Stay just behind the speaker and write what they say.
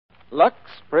Lux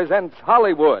presents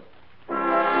Hollywood.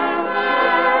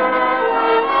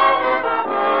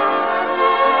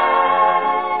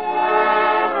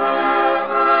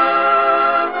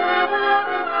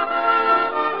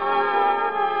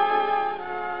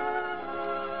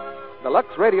 The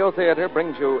Lux Radio Theater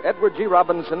brings you Edward G.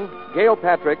 Robinson, Gail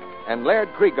Patrick, and Laird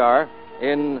Cregar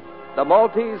in The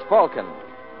Maltese Falcon.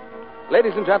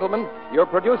 Ladies and gentlemen, your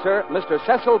producer, Mr.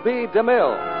 Cecil B.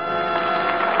 DeMille.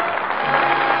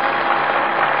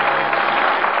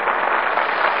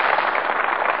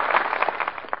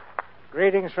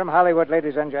 Greetings from Hollywood,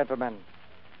 ladies and gentlemen.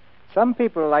 Some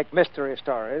people like mystery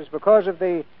stories because of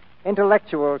the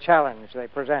intellectual challenge they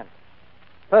present.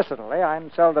 Personally,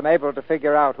 I'm seldom able to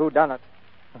figure out who done it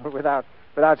without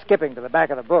skipping to the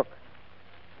back of the book.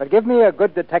 But give me a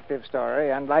good detective story,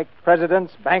 and like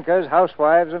presidents, bankers,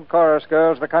 housewives, and chorus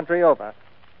girls the country over,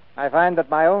 I find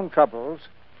that my own troubles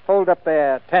fold up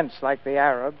their tents like the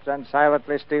Arabs and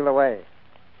silently steal away.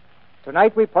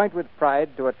 Tonight we point with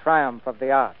pride to a triumph of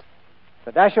the art,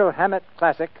 the Dashiell Hammett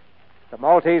classic, The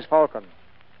Maltese Falcon,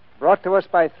 brought to us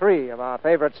by three of our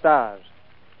favorite stars,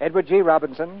 Edward G.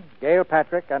 Robinson, Gail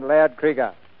Patrick, and Laird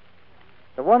Cregar.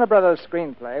 The Warner Brothers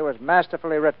screenplay was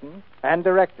masterfully written and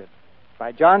directed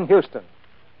by John Huston,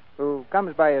 who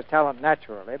comes by his talent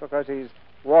naturally because he's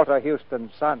Walter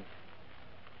Huston's son.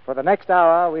 For the next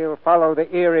hour, we'll follow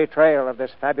the eerie trail of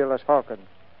this fabulous falcon,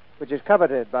 which is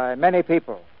coveted by many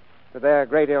people to their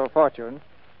great ill fortune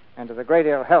and to the great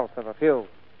ill health of a few.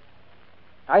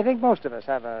 I think most of us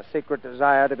have a secret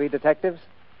desire to be detectives.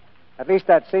 At least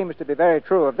that seems to be very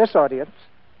true of this audience,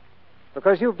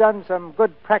 because you've done some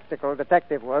good practical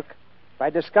detective work by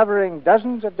discovering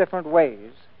dozens of different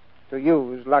ways to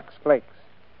use Lux Flakes.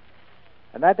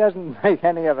 And that doesn't make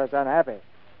any of us unhappy.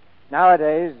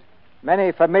 Nowadays,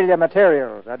 many familiar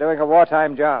materials are doing a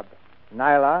wartime job.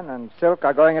 Nylon and silk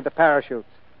are going into parachutes,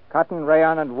 cotton,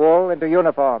 rayon, and wool into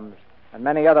uniforms, and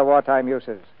many other wartime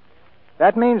uses.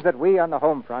 That means that we on the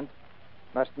home front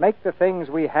must make the things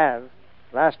we have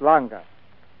last longer,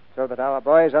 so that our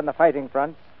boys on the fighting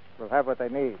fronts will have what they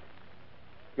need.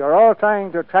 You're all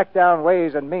trying to track down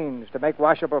ways and means to make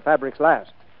washable fabrics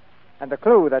last. And the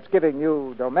clue that's giving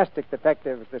you domestic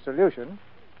detectives the solution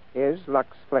is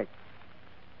Lux Flakes.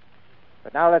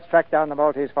 But now let's track down the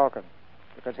Maltese Falcon,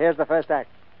 because here's the first act,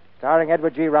 starring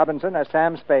Edward G. Robinson as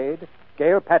Sam Spade,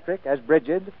 Gail Patrick as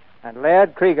Bridget, and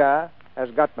Laird Cregar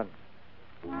as Gutman.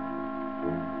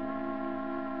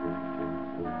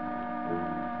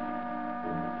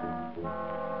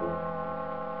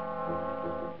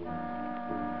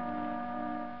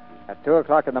 At 2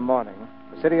 o'clock in the morning,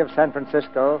 the city of San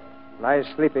Francisco lies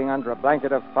sleeping under a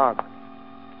blanket of fog.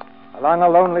 Along a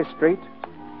lonely street,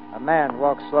 a man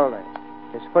walks slowly,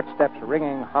 his footsteps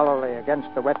ringing hollowly against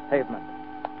the wet pavement.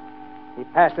 He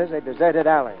passes a deserted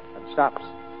alley and stops.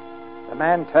 The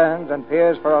man turns and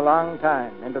peers for a long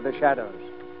time into the shadows.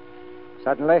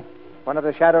 Suddenly, one of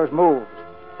the shadows moves.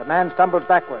 The man stumbles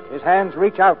backward. His hands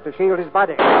reach out to shield his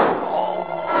body.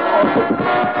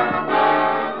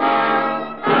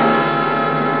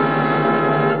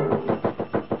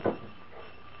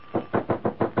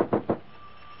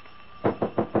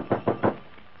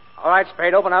 All right,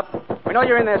 Spade, open up. We know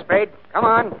you're in there, Spade. Come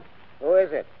on. Who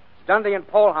is it? It's Dundee and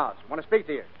Polehouse. Want to speak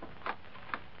to you.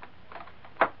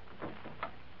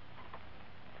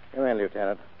 Come in,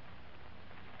 Lieutenant.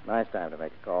 Nice time to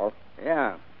make a call.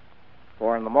 Yeah.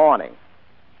 4 in the morning.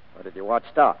 Or did you watch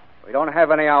stuff? We don't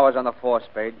have any hours on the force,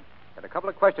 Spade. Got a couple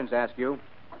of questions to ask you.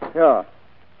 Sure.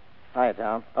 Hi,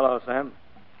 Tom. Hello, Sam.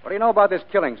 What do you know about this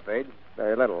killing, Spade?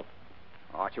 Very little.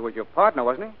 Archie was your partner,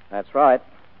 wasn't he? That's right.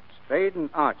 Spade and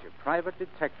Archie, private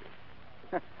detective.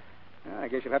 I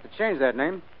guess you'll have to change that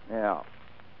name. Yeah.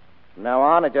 From now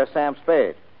on, it's just Sam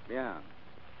Spade. Yeah.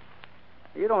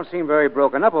 You don't seem very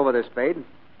broken up over this, Spade.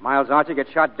 Miles Archie gets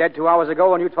shot dead 2 hours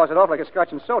ago, and you toss it off like a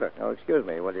scotch and soda. Oh, excuse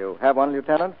me. Will you have one,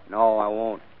 Lieutenant? No, I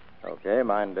won't. Okay.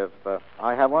 Mind if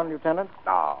I have one, Lieutenant?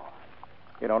 No.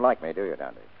 You don't like me, do you,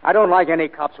 Dundee? I don't like any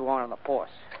cops who aren't on the force.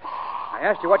 I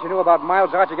asked you what you knew about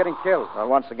Miles Archie getting killed. Well,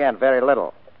 once again, very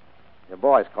little. Your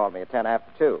boys called me at 10 after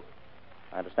 2.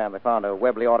 I understand they found a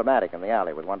Webley automatic in the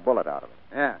alley with one bullet out of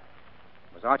it. Yeah.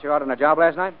 Was Archie out on a job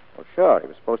last night? Well, sure. He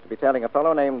was supposed to be tailing a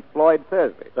fellow named Floyd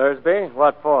Thursby. Thursby?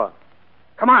 What for?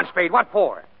 Come on, Spade. What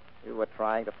for? You were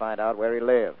trying to find out where he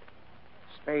lived.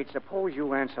 Spade, suppose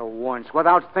you answer once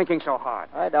without thinking so hard.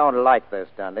 I don't like this,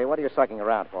 Dundee. What are you sucking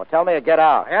around for? Tell me or get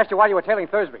out. I asked you why you were tailing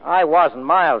Thursby. I wasn't.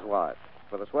 Miles was.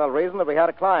 For the swell reason that we had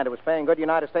a client who was paying good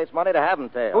United States money to have him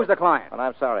tailed. Who's the client? Well,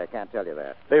 I'm sorry. I can't tell you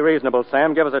that. Be reasonable,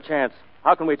 Sam. Give us a chance.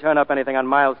 How can we turn up anything on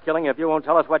Miles' killing if you won't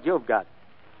tell us what you've got?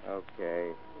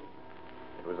 Okay.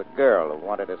 It was a girl who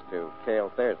wanted us to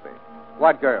tail Thursby.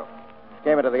 What girl? She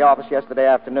came into the office yesterday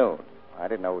afternoon. I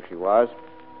didn't know who she was.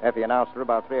 Effie announced her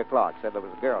about 3 o'clock. Said there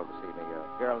was a girl this evening,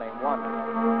 a girl named Wanda.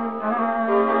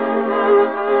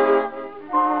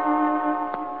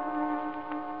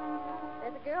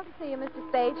 There's a girl to see you, Mr.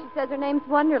 Spade. She says her name's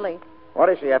Wonderly. What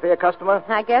is she, Effie, a customer?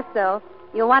 I guess so.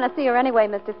 You'll want to see her anyway,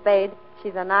 Mr. Spade.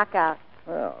 She's a knockout.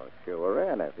 Oh, sure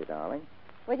in, Effie, darling.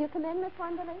 Will you come in, Miss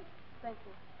Wonderly? Thank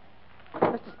you.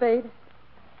 Mr. Spade?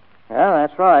 Yeah,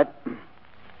 that's right.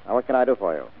 Now, what can I do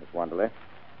for you, Miss Wonderly?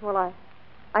 Well,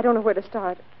 I don't know where to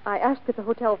start. I asked at the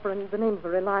hotel for the name of a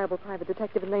reliable private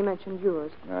detective, and they mentioned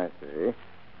yours. I see.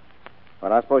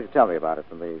 Well, I suppose you tell me about it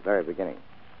from the very beginning.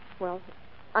 Well,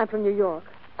 I'm from New York.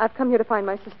 I've come here to find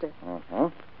my sister. Uh-huh.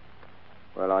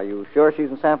 Well, are you sure she's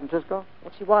in San Francisco?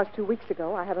 Well, she was 2 weeks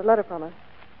ago. I had a letter from her.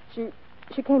 She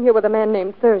came here with a man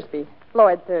named Thursby,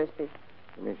 Floyd Thursby.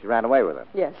 You mean she ran away with him?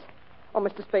 Yes. Oh,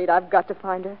 Mr. Spade, I've got to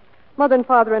find her. Mother and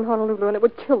father in Honolulu, and it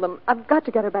would kill them. I've got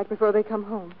to get her back before they come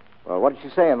home. Well, what did she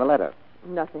say in the letter?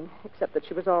 Nothing, except that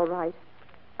she was all right.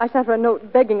 I sent her a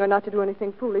note begging her not to do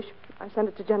anything foolish. I sent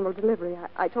it to General Delivery.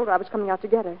 I told her I was coming out to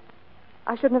get her.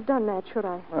 I shouldn't have done that, should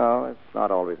I? Well, it's not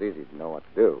always easy to know what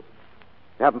to do.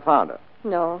 You haven't found her?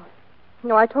 No.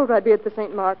 No, I told her I'd be at the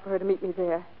St. Mark for her to meet me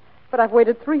there. But I've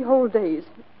waited 3 whole days.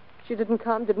 She didn't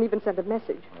come, didn't even send a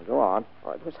message. Well, go on.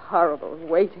 Oh, it was horrible,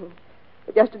 waiting.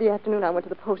 But yesterday afternoon I went to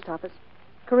the post office.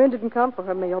 Corinne didn't come for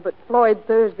her mail, but Floyd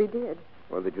Thursby did.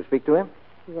 Well, did you speak to him?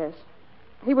 Yes.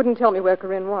 He wouldn't tell me where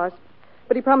Corinne was,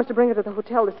 but he promised to bring her to the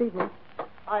hotel this evening.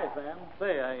 Hi, Sam.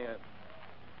 Say,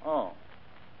 Oh,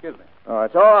 excuse me. Oh,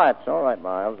 it's all right. It's all right,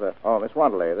 Miles. Miss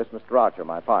Wonderly, this is Mr. Archer,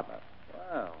 my partner.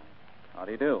 Well, how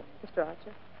do you do? Mr.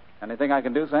 Archer. Anything I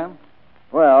can do, Sam?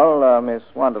 Well, Miss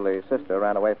Wonderly's sister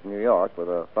ran away from New York with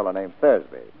a fellow named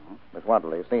Thursby. Miss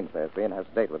Wonderly has seen Thursby and has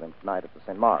a date with him tonight at the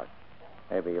St. Mark.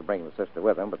 Maybe he'll bring the sister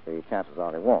with him, but the chances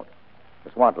are he won't.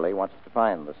 Miss Wonderly wants us to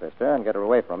find the sister and get her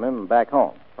away from him and back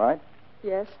home, right?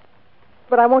 Yes.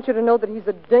 But I want you to know that he's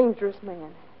a dangerous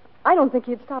man. I don't think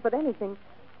he'd stop at anything.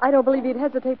 I don't believe he'd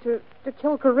hesitate to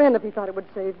kill Corinne if he thought it would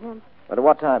save him. But at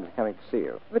what time is he coming to see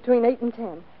you? Between 8 and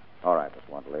 10. All right, Miss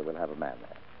Wonderly, we'll have a man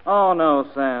there. Oh, no,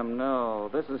 Sam, no.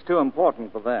 This is too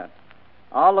important for that.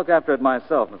 I'll look after it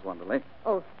myself, Miss Wonderly.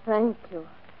 Oh, thank you.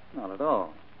 Not at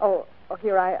all. Oh,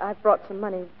 here, I've brought some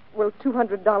money. Will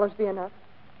 $200 be enough?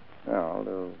 Well,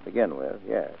 to begin with,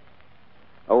 yes.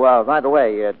 Oh, by the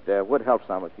way, it would help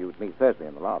some if you would meet Thursday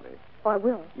in the lobby. Oh, I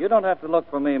will. You don't have to look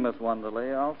for me, Miss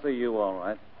Wonderly. I'll see you all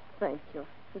right. Thank you.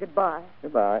 Goodbye.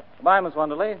 Goodbye. Goodbye, Miss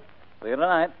Wonderly. See you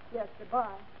tonight. Yes,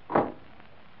 goodbye.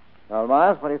 Well,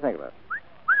 Miles, what do you think of it?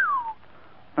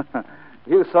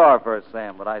 You saw her first,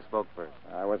 Sam, but I spoke first.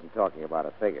 I wasn't talking about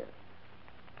a figure.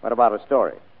 What about a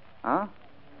story? Huh?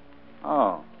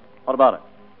 Oh, what about it?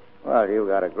 Well, you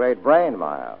got a great brain,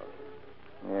 Miles.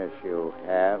 Yes, you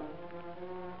have.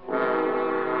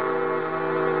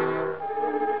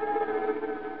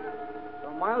 So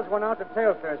Miles went out to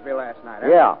tail Thursby last night, huh?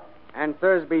 Yeah. And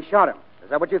Thursby shot him. Is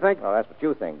that what you think? Well, that's what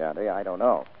you think, Dante. I don't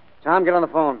know. Tom, get on the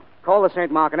phone. Call the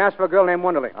St. Mark and ask for a girl named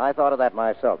Wonderly. I thought of that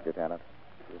myself, Lieutenant.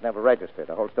 She's never registered.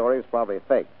 The whole story was probably a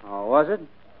fake. Oh, was it?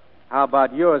 How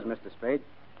about yours, Mr. Spade?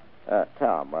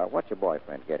 Tom, what's your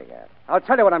boyfriend getting at? I'll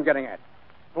tell you what I'm getting at.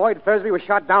 Floyd Thursby was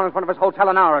shot down in front of his hotel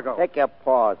an hour ago. Take your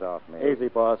paws off me. Easy,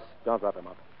 boss. Don't wrap him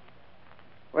up.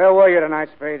 Where were you tonight,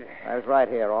 Spade? I was right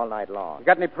here all night long. You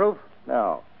got any proof?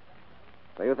 No.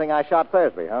 So you think I shot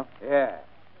Thursby, huh? Yeah,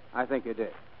 I think you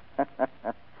did.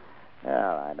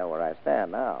 Well, I know where I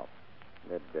stand now.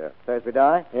 Did Thursby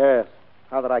die? Yes.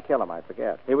 How did I kill him? I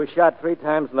forget. He was shot 3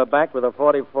 times in the back with a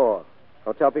 .44.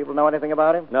 Hotel people know anything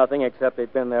about him? Nothing except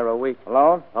he'd been there a week.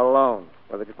 Alone? Alone.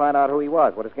 Well, did you find out who he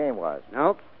was, what his game was?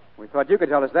 Nope. We thought you could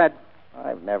tell us that.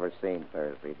 I've never seen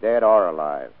Thursby, dead or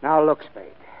alive. Now, look,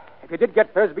 Spade. If you did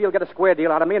get Thursby, you'll get a square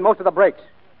deal out of me and most of the breaks.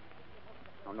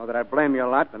 I don't know that I blame you a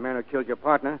lot, the man who killed your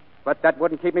partner, but that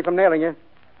wouldn't keep me from nailing you.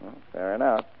 Well, fair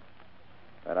enough.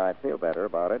 But I'd feel better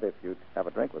about it if you'd have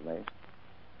a drink with me.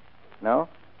 No?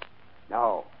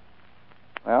 No.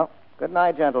 Well, good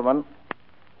night, gentlemen.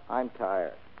 I'm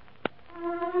tired.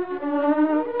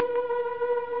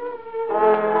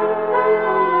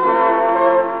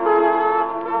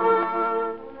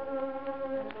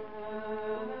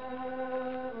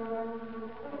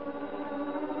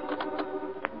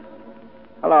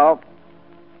 Hello.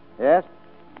 Yes?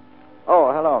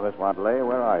 Oh, hello, Miss Wonderly.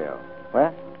 Where are you?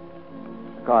 Where?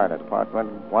 The card at apartment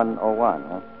 101,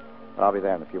 huh? Well, I'll be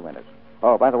there in a few minutes.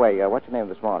 Oh, by the way, what's your name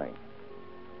this morning?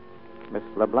 Miss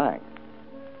LeBlanc.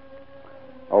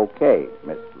 Okay,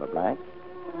 Miss LeBlanc.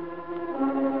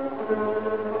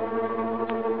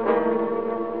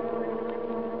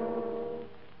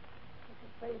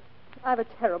 I've a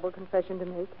terrible confession to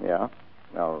make. Yeah?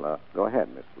 Well, go ahead,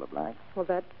 Mr. LeBlanc. Well,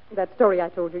 that story I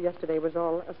told you yesterday was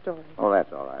all a story. Oh,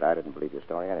 that's all right. I didn't believe your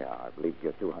story anyhow. I believed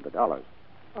your $200.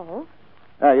 Oh?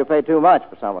 You paid too much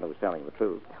for someone who was telling the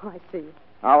truth. Oh, I see.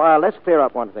 Now, let's clear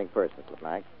up one thing first, Miss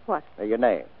LeBlanc. What? Your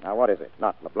name. Now, what is it?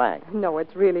 Not LeBlanc. No,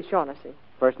 it's really Shaughnessy.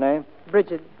 First name?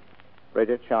 Bridget.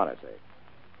 Bridget Shaughnessy.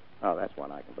 Oh, that's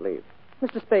one I can believe.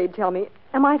 Mr. Spade, tell me,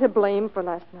 am I to blame for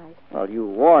last night? Well, you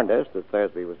warned us that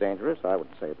Thursby was dangerous. I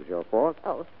wouldn't say it was your fault.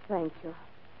 Oh, thank you.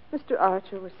 Mr.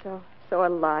 Archer was so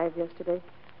alive yesterday.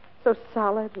 So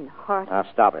solid and hearty. Now,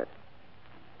 stop it.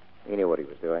 He knew what he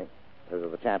was doing. Those are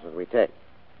the chances we take.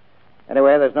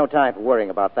 Anyway, there's no time for worrying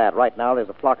about that. Right now, there's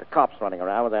a flock of cops running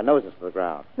around with their noses to the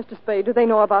ground. Mr. Spade, do they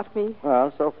know about me?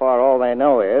 Well, so far, all they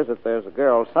know is that there's a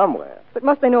girl somewhere. But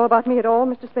must they know about me at all,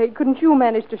 Mr. Spade? Couldn't you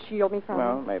manage to shield me from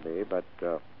Well, them? maybe, but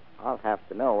I'll have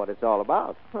to know what it's all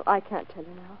about. Well, I can't tell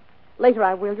you now. Later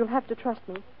I will. You'll have to trust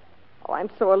me. Oh, I'm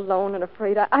so alone and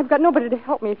afraid. I've got nobody to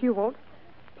help me if you won't.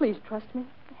 Please trust me.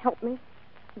 Help me.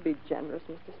 Be generous,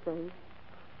 Mr.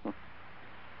 Spade.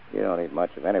 You don't need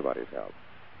much of anybody's help.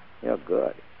 You're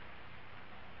good.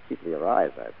 Chiefly your eyes,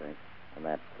 I think. And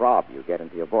that throb you get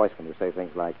into your voice when you say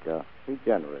things like, be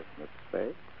generous, Mr.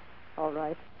 Spade. All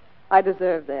right. I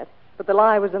deserve that. But the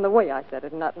lie was in the way I said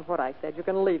it, not in what I said. You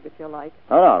can leave if you like.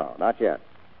 Oh, no, not yet.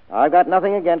 I've got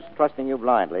nothing against trusting you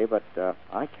blindly, but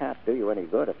I can't do you any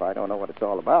good if I don't know what it's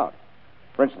all about.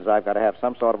 For instance, I've got to have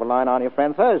some sort of a line on your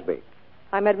friend Thursby.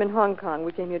 I met him in Hong Kong.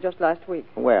 We came here just last week.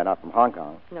 Where? Not from Hong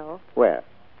Kong? No. Where?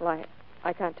 Well,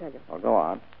 I can't tell you. Well, go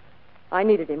on. I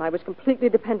needed him. I was completely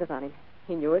dependent on him.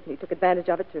 He knew it, and he took advantage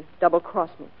of it to double-cross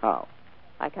me. How?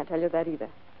 I can't tell you that either.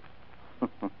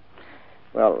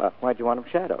 Well, why'd you want him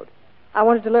shadowed? I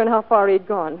wanted to learn how far he'd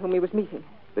gone, whom he was meeting.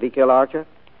 Did he kill Archer?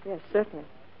 Yes, certainly.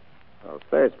 Well,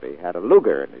 Thursby had a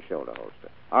Luger in his shoulder holster.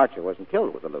 Archer wasn't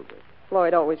killed with a Luger.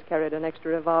 Floyd always carried an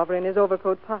extra revolver in his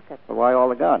overcoat pocket. Well, why all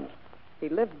the guns? He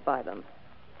lived by them.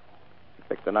 You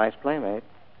picked a nice playmate.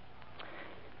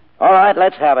 All right,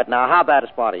 let's have it now. How bad a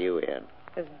spot are you in?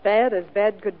 As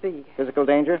bad could be. Physical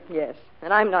danger? Yes,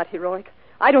 and I'm not heroic.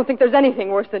 I don't think there's anything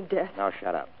worse than death. Now,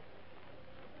 shut up.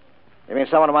 You mean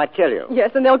someone who might kill you?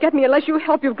 Yes, and they'll get me unless you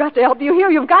help. You've got to help. Do you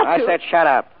hear? You've got to. I said shut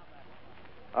up.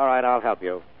 All right, I'll help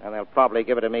you. And they'll probably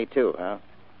give it to me, too, huh?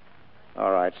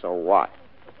 All right, so what?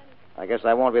 I guess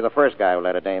I won't be the first guy who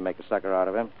let a dame make a sucker out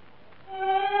of him.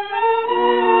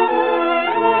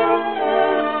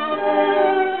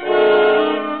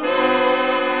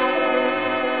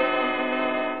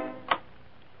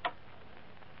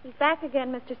 He's back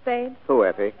again, Mr. Spade. Who,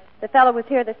 Effie? The fellow was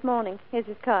here this morning. Here's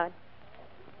his card.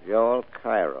 Joel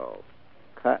Cairo.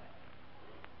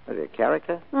 Is he a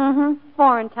character? Mm-hmm.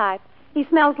 Foreign type. He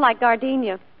smells like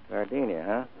gardenia. Gardenia,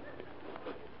 huh?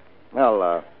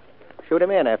 Well, shoot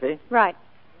him in, Effie. Right.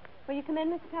 Will you come in,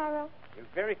 Mr. Cairo? You're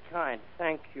very kind.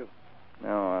 Thank you.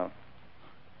 No,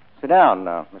 sit down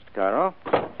now, Mr. Cairo.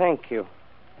 Thank you.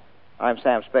 I'm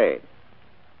Sam Spade.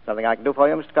 Something I can do for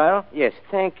you, Mr. Cairo? Yes,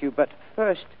 thank you. But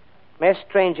first, may a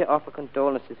stranger offer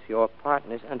condolences for your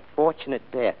partner's unfortunate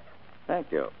death.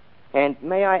 Thank you. And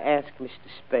may I ask, Mr.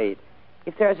 Spade,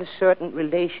 if there is a certain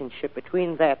relationship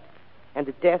between that and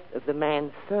the death of the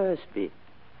man Thursby?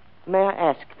 May I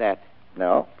ask that?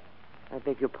 No. I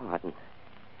beg your pardon.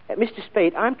 Mr.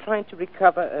 Spade, I'm trying to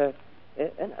recover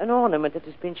an ornament that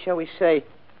has been, shall we say,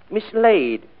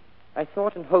 mislaid. I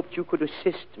thought and hoped you could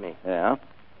assist me. Yeah?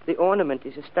 The ornament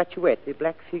is a statuette, the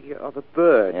black figure of a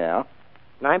bird. Yeah?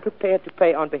 And I'm prepared to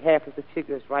pay on behalf of the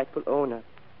figure's rightful owner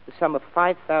the sum of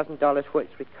 $5,000 for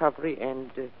its recovery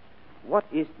and, what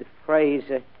is the phrase?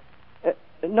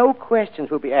 No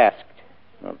questions will be asked.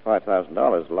 Well,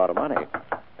 $5,000 is a lot of money.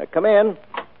 Come in.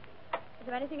 Is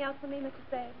there anything else for me, Mr.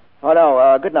 Spade? Oh,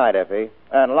 no. Good night, Effie.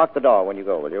 And lock the door when you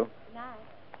go, will you? Good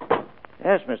night.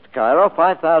 Yes, Mr. Cairo.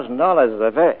 $5,000 is a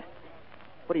very...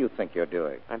 What do you think you're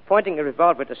doing? I'm pointing a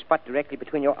revolver at a spot directly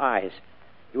between your eyes.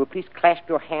 You will please clasp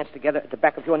your hands together at the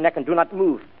back of your neck and do not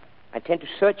move. I intend to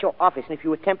search your office, and if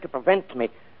you attempt to prevent me,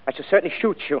 I shall certainly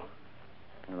shoot you.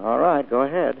 All right, go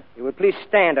ahead. You will please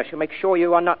stand. I shall make sure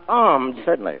you are not armed.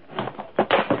 Certainly.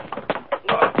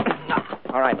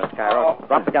 All right, Mr. Cairo.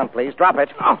 Drop the gun, please. Drop it.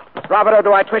 Drop it, or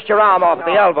do I twist your arm off at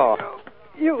the elbow?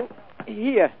 You...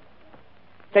 Here.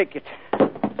 Take it.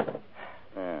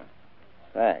 Yeah.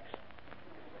 Thanks.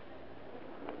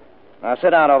 Now,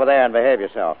 sit down over there and behave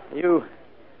yourself. You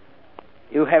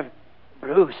have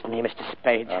bruised me, Mr.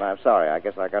 Spade. Well, I'm sorry. I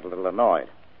guess I got a little annoyed.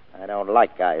 I don't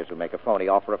like guys who make a phony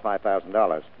offer of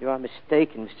 $5,000. You are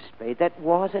mistaken, Mr. Spade. That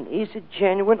was and is a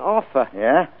genuine offer.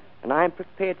 Yeah? And I am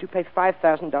prepared to pay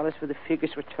 $5,000 for the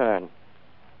figure's return.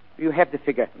 You have the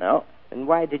figure. No. And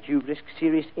why did you risk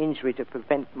serious injury to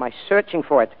prevent my searching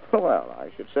for it? Well, I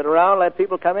should sit around, let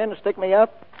people come in and stick me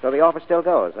up. So the offer still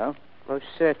goes, huh? Most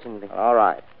certainly. All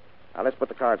right. Now, let's put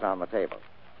the cards on the table.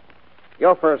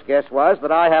 Your first guess was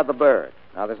that I have the bird.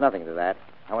 Now, there's nothing to that.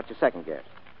 Now, what's your second guess?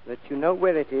 That you know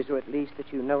where it is, or at least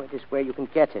that you know it is where you can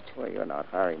get it. Well, you're not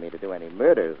hiring me to do any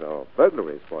murders or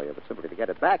burglaries for you, but simply to get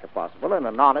it back, if possible, in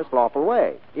an honest, lawful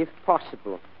way. If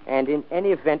possible, and in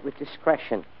any event with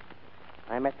discretion.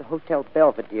 I'm at the Hotel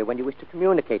Belvedere when you wish to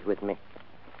communicate with me.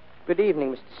 Good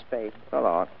evening, Mr. Spade. So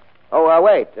long. Oh,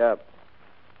 wait. Do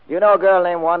you know a girl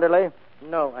named Wanderley?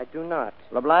 No, I do not.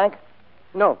 LeBlanc?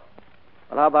 No.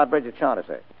 Well, how about Bridget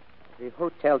Shaughnessy? The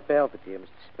Hotel Belvedere, Mr.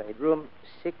 Spade. Room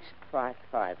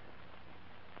 655.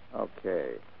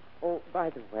 Okay. Oh, by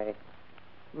the way,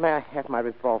 may I have my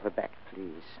revolver back,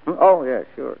 please? Oh, yeah,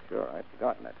 sure. I'd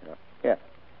forgotten that. Yeah.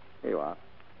 Here you are.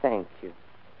 Thank you.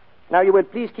 Now, you will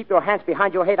please keep your hands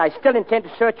behind your head. I still intend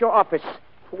to search your office.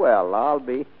 Well, I'll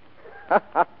be.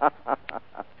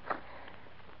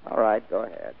 All right, go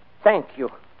ahead. Thank you.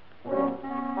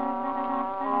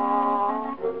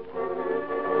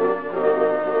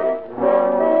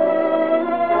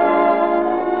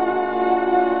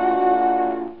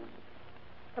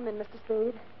 Come in, Mr.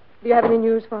 Spade. Do you have any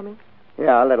news for me?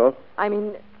 Yeah, a little. I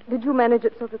mean, did you manage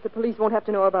it so that the police won't have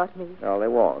to know about me? No, they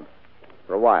won't.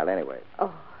 For a while, anyway.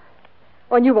 Oh,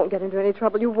 and you won't get into any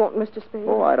trouble. You won't, Mr. Spade.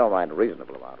 Oh, I don't mind a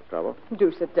reasonable amount of trouble.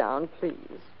 Do sit down, please.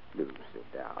 Do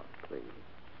sit down, please.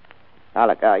 Now,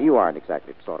 look, you aren't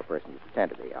exactly the sort of person you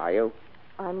pretend to be, are you?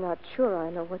 I'm not sure I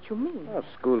know what you mean. Oh,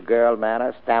 schoolgirl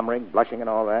manner, stammering, blushing, and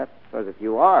all that. Because if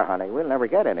you are, honey, we'll never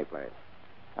get anyplace.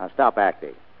 Now, stop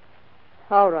acting.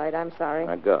 All right, I'm sorry.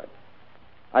 Good.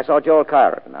 I saw Joel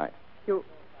Kyra tonight. You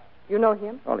know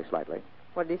him? Only slightly.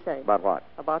 What did he say? About what?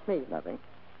 About me. Nothing.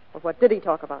 Well, what did he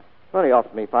talk about? Well, he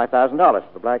offered me $5,000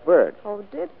 for the Black Bird. Oh,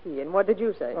 did he? And what did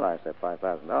you say? Well, I said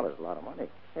 $5,000 is a lot of money.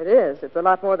 It is. It's a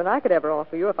lot more than I could ever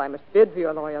offer you if I must bid for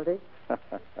your loyalty. Oh,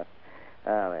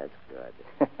 that's good.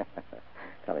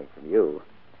 Coming from you.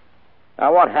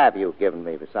 Now, what have you given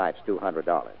me besides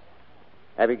 $200?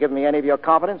 Have you given me any of your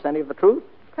confidence, any of the truth?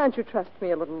 Can't you trust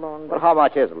me a little longer? Well, how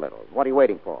much is a little? What are you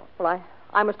waiting for? Well,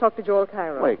 I must talk to Joel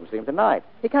Cairo. Well, you can see him tonight.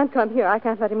 He can't come here. I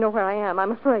can't let him know where I am.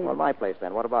 I'm afraid. Well, my place,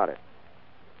 then. What about it?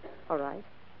 All right.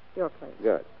 Your place.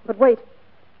 Good. But wait.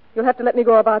 You'll have to let me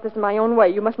go about this in my own way.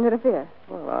 You mustn't interfere.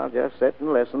 Well, I'll just sit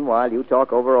and listen while you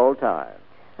talk over old times.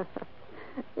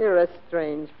 You're a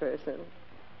strange person.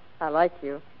 I like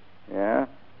you. Yeah?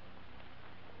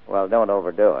 Well, don't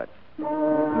overdo it.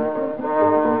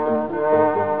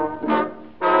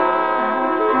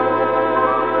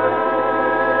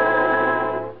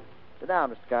 Sit down,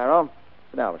 Mr. Cairo.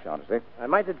 Sit down, Miss Shaughnessy. I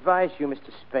might advise you,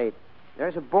 Mr. Spade.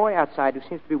 There's a boy outside who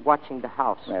seems to be watching the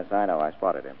house. Yes, I know. I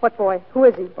spotted him. What boy? Who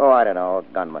is he? Oh, I don't know. A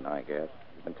gunman, I guess.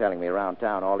 He's been telling me around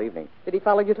town all evening. Did he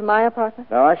follow you to my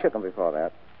apartment? No, I shook him before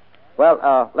that.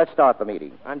 Well, let's start the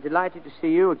meeting. I'm delighted to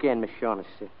see you again, Miss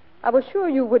Shaughnessy. I was sure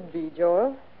you would be,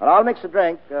 Joel. Well, I'll mix a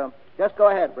drink. Just go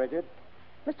ahead, Bridget.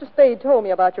 Mr. Spade told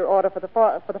me about your order for the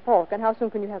Falcon. How soon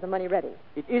can you have the money ready?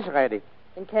 It is ready.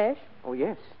 In cash? Oh,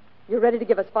 yes. You're ready to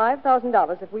give us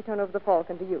 $5,000 if we turn over the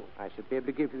Falcon to you. I should be able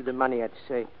to give you the money at,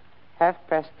 say,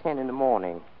 10:30 in the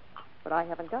morning. But I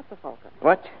haven't got the Falcon.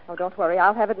 What? Oh, don't worry.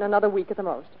 I'll have it in another week at the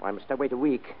most. Why must I wait a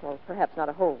week? Well, perhaps not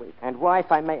a whole week. And why,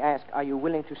 if I may ask, are you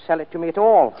willing to sell it to me at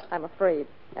all? I'm afraid,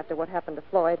 after what happened to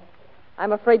Floyd.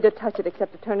 I'm afraid to touch it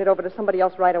except to turn it over to somebody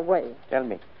else right away. Tell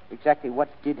me, exactly what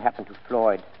did happen to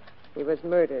Floyd? He was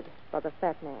murdered by the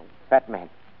fat man. Fat man.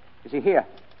 Is he here?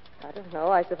 I don't know.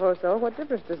 I suppose so. What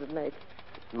difference does it make?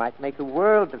 It might make a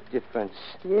world of difference.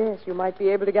 Yes, you might be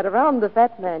able to get around the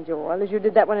fat man, Joel, as you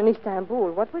did that one in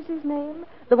Istanbul. What was his name?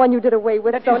 The one you did away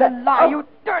with. That is a lie, you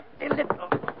dirty little...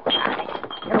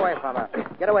 Get away from her.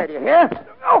 Get away, do you hear?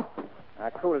 Oh! Now,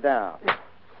 cool down.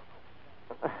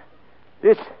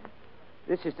 This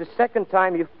is the second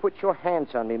time you've put your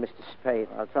hands on me, Mr. Spade.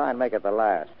 I'll try and make it the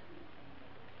last.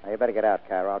 Now, you better get out,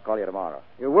 Cairo. I'll call you tomorrow.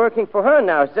 You're working for her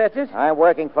now, is that it? I'm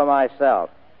working for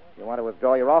myself. If you want to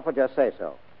withdraw your offer, just say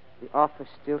so. The offer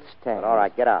still stands. But all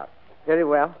right, get out. Very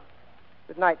well.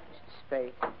 Good night, Mr.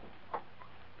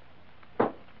 Spade.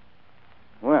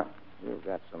 Well, you've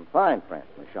got some fine friends,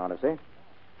 Miss Shaughnessy.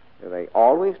 Do they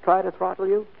always try to throttle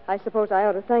you? I suppose I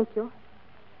ought to thank you.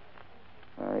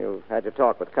 You've had your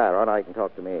talk with Cairo, now you can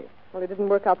talk to me. Well, it didn't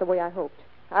work out the way I hoped.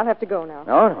 I'll have to go now.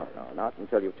 No, not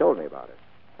until you've told me about it.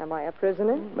 Am I a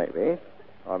prisoner? Maybe.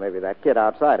 Or maybe that kid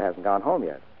outside hasn't gone home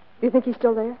yet. Do you think he's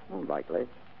still there? Likely.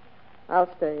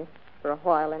 I'll stay. For a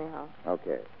while, anyhow.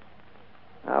 Okay.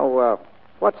 Now,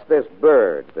 what's this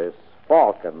bird, this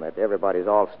falcon that everybody's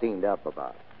all steamed up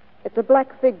about? It's a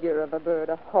black figure of a bird,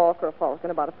 a hawk or a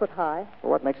falcon, about a foot high.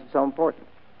 Well, what makes it so important?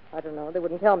 I don't know. They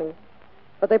wouldn't tell me.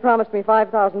 But they promised me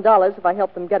 $5,000 if I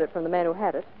helped them get it from the man who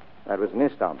had it. That was in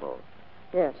Istanbul.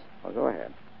 Yes. Well, go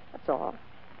ahead. That's all.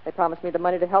 They promised me the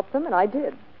money to help them, and I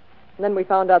did. And then we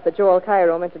found out that Joel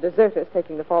Cairo meant to desert us,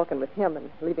 taking the falcon with him and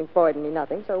leaving Floyd and me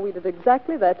nothing, so we did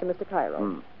exactly that to Mr.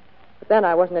 Cairo. But then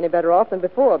I wasn't any better off than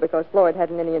before because Floyd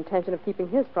hadn't any intention of keeping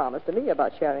his promise to me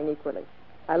about sharing equally.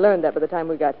 I learned that by the time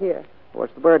we got here.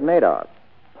 What's the bird made of?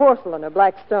 Porcelain or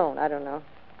black stone, I don't know.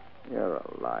 You're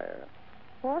a liar.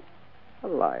 What? A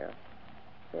liar.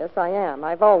 Yes, I am.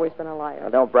 I've always been a liar. Now,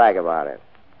 don't brag about it.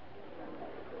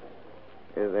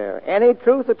 Is there any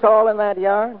truth at all in that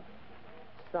yarn?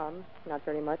 Some, not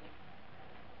very much.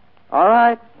 All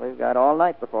right. We've got all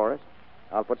night before us.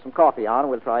 I'll put some coffee on and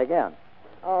we'll try again.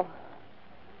 Oh,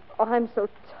 I'm so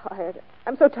tired.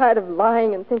 I'm so tired of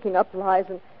lying and thinking up lies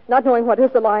and not knowing what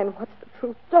is the lie and what's the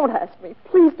truth. Don't ask me.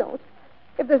 Please don't.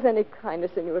 If there's any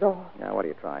kindness in you at all. Now, what are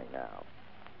you trying now?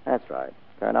 That's right.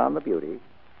 Turn on the beauty.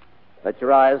 Let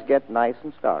your eyes get nice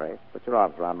and starry. Put your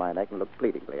arms around my neck and look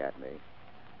pleadingly at me.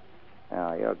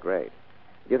 Now, you're great.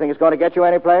 Do you think it's going to get you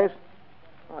anyplace?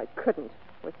 Oh, I couldn't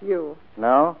with you.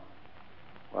 No?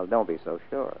 Well, don't be so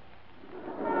sure.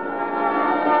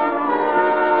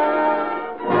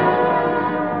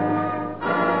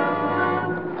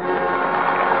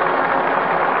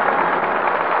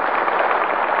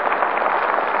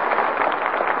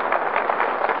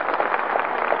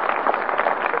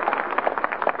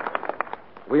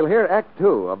 We'll hear Act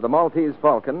Two of The Maltese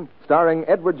Falcon, starring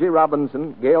Edward G.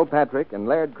 Robinson, Gale Patrick, and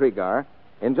Laird Kriegar,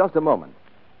 in just a moment.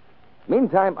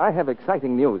 Meantime, I have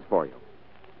exciting news for you.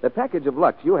 The package of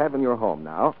Lux you have in your home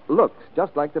now looks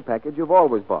just like the package you've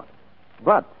always bought.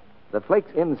 But the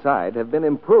flakes inside have been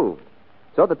improved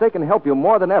so that they can help you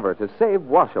more than ever to save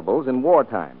washables in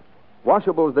wartime.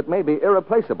 Washables that may be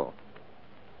irreplaceable.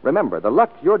 Remember, the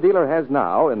Lux your dealer has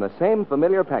now in the same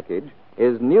familiar package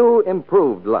is new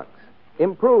improved Lux.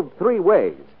 Improved 3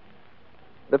 ways.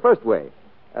 The first way,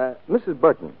 Mrs.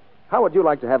 Burton, how would you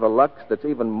like to have a Lux that's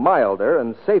even milder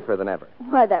and safer than ever?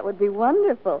 Why, that would be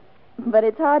wonderful. But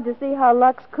it's hard to see how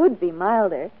Lux could be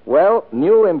milder. Well,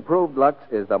 new improved Lux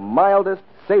is the mildest,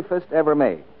 safest ever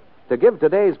made. To give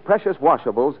today's precious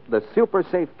washables the super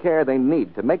safe care they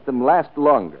need to make them last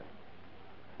longer.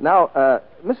 Now,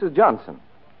 Mrs. Johnson,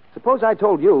 suppose I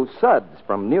told you suds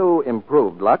from new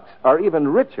improved Lux are even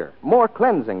richer, more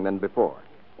cleansing than before.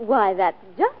 Why, that's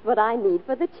just what I need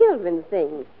for the children's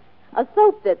things. A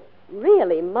soap that's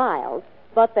really mild,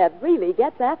 but that really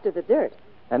gets after the dirt.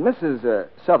 And Mrs.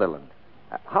 Sutherland,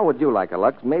 how would you like a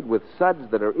Lux made with suds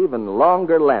that are even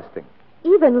longer lasting?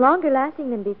 Even longer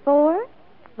lasting than before?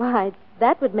 Why,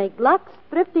 that would make Lux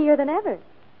thriftier than ever.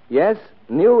 Yes,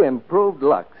 new improved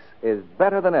Lux is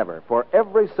better than ever for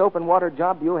every soap and water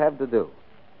job you have to do.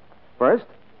 First,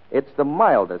 it's the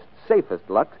mildest, safest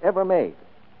Lux ever made.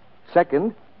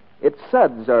 Second, its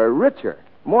suds are richer,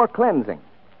 more cleansing.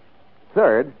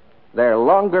 Third, they're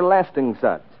longer-lasting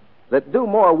suds that do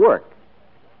more work.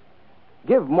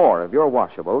 Give more of your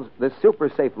washables this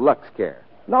super-safe Lux care.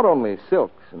 Not only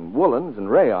silks and woolens and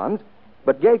rayons,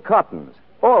 but gay cottons,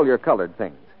 all your colored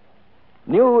things.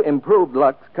 New improved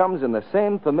Lux comes in the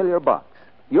same familiar box.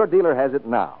 Your dealer has it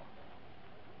now.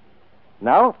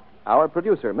 Now, our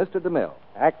producer, Mr. DeMille.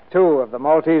 Act Two of The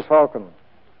Maltese Falcon,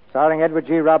 starring Edward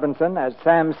G. Robinson as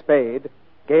Sam Spade,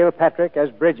 Gale Patrick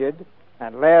as Bridget,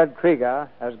 and Laird Kriegar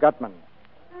as Gutman.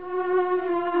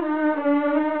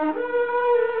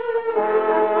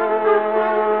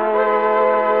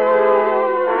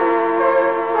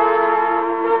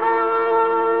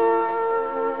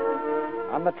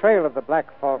 On the trail of the Black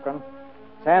Falcon,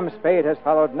 Sam Spade has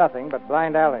followed nothing but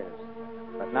blind alleys.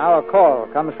 But now a call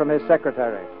comes from his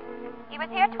secretary. He was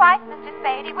here twice, Mr.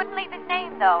 Spade. He wouldn't leave his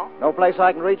name, though. No place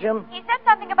I can reach him? He said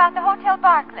something about the Hotel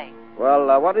Barclay.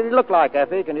 Well, what did he look like,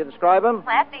 Effie? Can you describe him?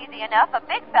 Well, that's easy enough. A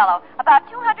big fellow, about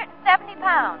 270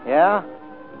 pounds. Yeah?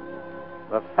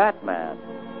 The Fat Man.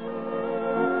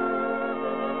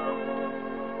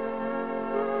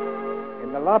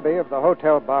 In the lobby of the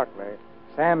Hotel Barclay,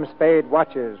 Sam Spade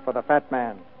watches for the Fat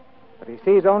Man. But he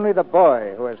sees only the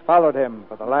boy who has followed him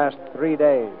for the last 3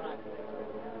 days.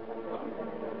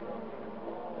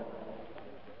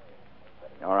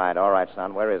 All right,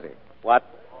 son. Where is he? What?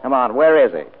 Come on, where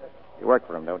is he? You work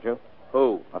for him, don't you?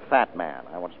 Who? A fat man.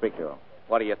 I want to speak to him.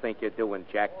 What do you think you're doing,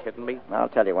 Jack? Kidding me? I'll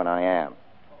tell you when I am.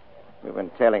 You've been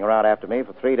tailing around after me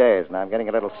for 3 days, and I'm getting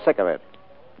a little sick of it.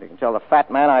 You can tell the fat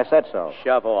man I said so.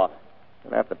 Shove off.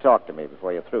 You'll have to talk to me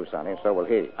before you're through, Sonny, and so will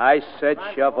he. I said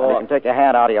shove And you off. can take your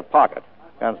hand out of your pocket.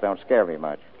 Guns don't scare me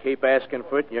much. Keep asking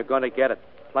for it, and you're going to get it.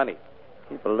 Plenty.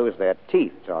 People lose their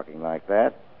teeth talking like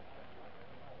that.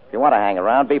 If you want to hang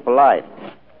around, be polite.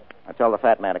 I tell the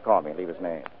fat man to call me and leave his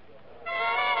name.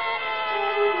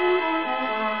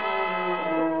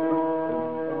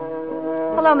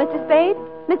 Hello, Mr. Spade.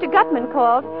 Mr. Gutman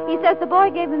called. He says the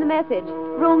boy gave him the message.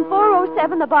 Room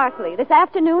 407, the Barclay, this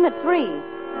afternoon at 3.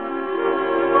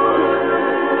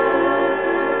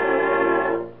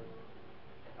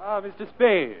 Ah, Mr.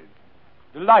 Spade.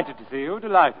 Delighted to see you,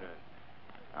 delighted.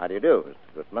 How do you do,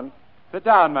 Mr. Gutman? Sit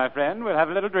down, my friend. We'll have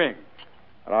a little drink.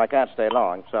 Well, I can't stay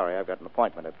long. Sorry, I've got an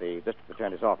appointment at the district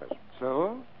attorney's office.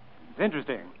 So? It's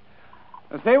interesting.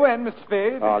 Say when, Mr.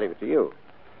 Spade? Oh, I'll leave it to you.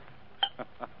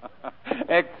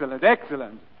 Excellent,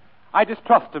 excellent. I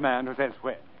distrust a man who says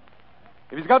when.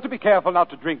 If he's got to be careful not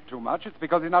to drink too much, it's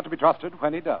because he's not to be trusted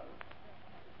when he does.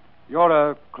 You're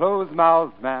a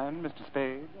close-mouthed man, Mr.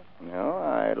 Spade. No,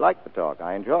 I like the talk.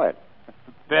 I enjoy it.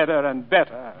 Better and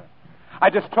better. I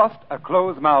distrust a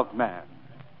close-mouthed man.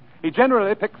 He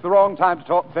generally picks the wrong time to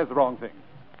talk and says the wrong thing.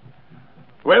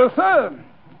 Well, sir,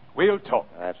 we'll talk.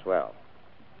 That's well.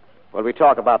 Will we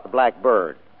talk about the black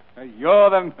bird? You're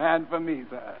the man for me,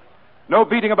 sir. No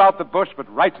beating about the bush,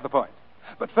 but right to the point.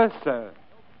 But first, sir,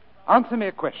 answer me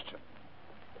a question.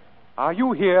 Are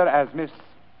you here as Miss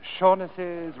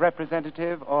Shaughnessy's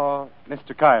representative or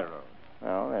Mr. Cairo?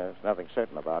 Well, there's nothing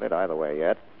certain about it either way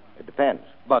yet. It depends.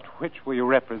 But which will you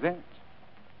represent?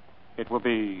 It will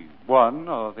be one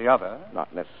or the other.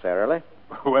 Not necessarily.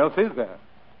 Who else is there?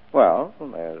 Well,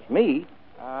 there's me.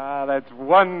 Ah, that's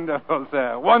wonderful,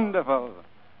 sir. Wonderful.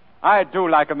 I do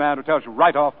like a man who tells you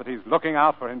right off that he's looking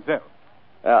out for himself.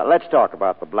 Let's talk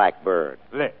about the black bird.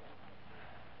 Let's.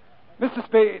 Mr.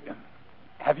 Spade,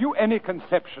 have you any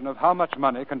conception of how much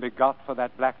money can be got for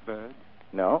that black bird?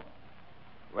 No.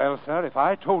 Well, sir, if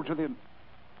I told you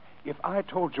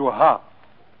half,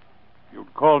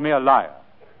 you'd call me a liar.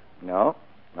 No,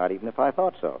 not even if I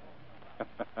thought so.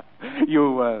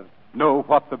 You know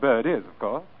what the bird is, of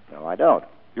course. No, I don't.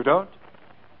 You don't?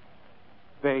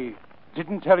 They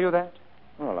didn't tell you that?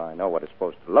 Well, I know what it's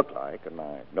supposed to look like, and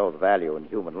I know the value in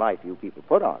human life you people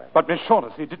put on it. But Miss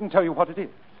Shaughnessy didn't tell you what it is.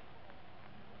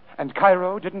 And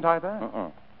Cairo didn't either?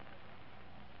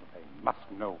 They must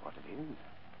know what it is.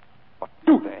 What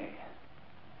do they?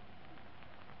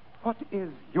 What is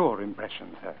your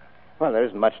impression, sir? Well, there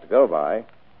isn't much to go by.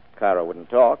 Cairo wouldn't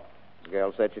talk. The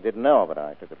girl said she didn't know, but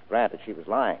I took it for granted she was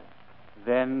lying.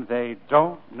 Then they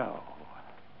don't know.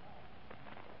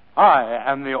 I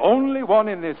am the only one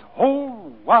in this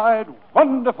whole wide,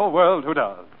 wonderful world who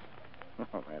does.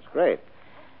 Oh, that's great.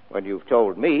 When you've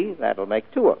told me, that'll make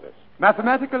two of us.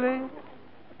 Mathematically,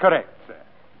 correct, sir.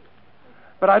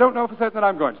 But I don't know for certain that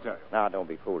I'm going to tell you. Now, don't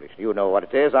be foolish. You know what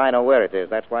it is. I know where it is.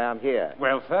 That's why I'm here.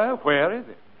 Well, sir, where is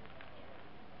it?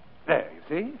 There, you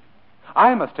see.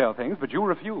 I must tell things, but you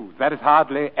refuse. That is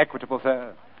hardly equitable,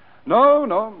 sir. No.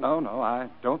 I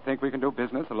don't think we can do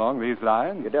business along these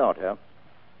lines. You don't, huh?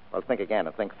 Well, think again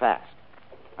and think fast.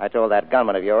 I told that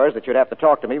gunman of yours that you'd have to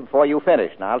talk to me before you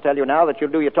finished. Now, I'll tell you now that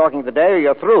you'll do your talking today or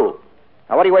you're through.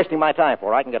 Now, what are you wasting my time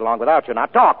for? I can get along without you. Now,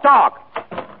 talk!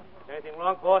 Anything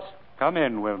wrong, boss? Come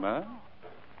in, Wilmer.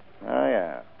 Oh,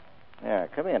 yeah. Yeah,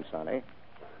 come in, Sonny.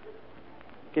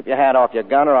 Keep your hand off your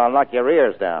gun or I'll knock your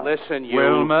ears down. Listen, you...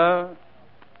 Wilmer.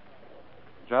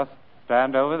 Just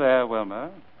stand over there,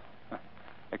 Wilmer.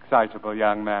 Excitable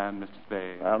young man, Mr.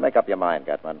 Spade. Well, make up your mind,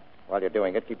 Gutman. While you're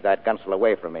doing it, keep that gunsel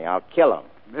away from me. I'll kill him.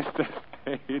 Mr.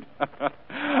 Spade,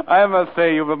 I must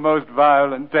say you've a most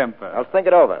violent temper. I'll think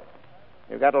it over.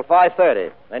 You've got till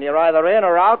 5:30. Then you're either in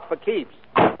or out for keeps.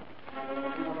 Now,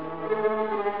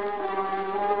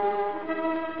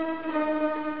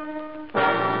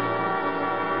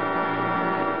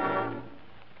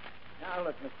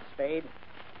 look, Mr. Spade.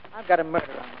 I've got a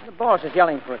murder on. The boss is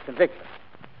yelling for a conviction.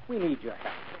 We need your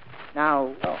help.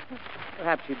 Now,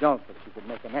 perhaps you don't, but you could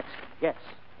make an excellent guess.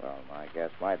 Well, my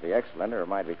guess might be excellent or it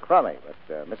might be crummy,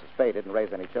 but Mrs. Spade didn't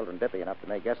raise any children dippy enough to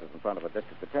make guesses in front of a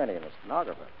district attorney and a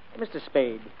stenographer. Mr.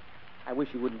 Spade, I wish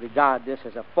you wouldn't regard this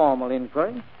as a formal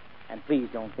inquiry, and please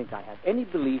don't think I have any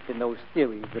belief in those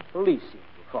theories that police seem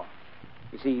to form.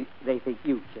 You see, they think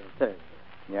you killed Thursday.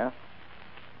 Yeah?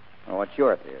 Well, what's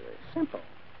your theory? Simple.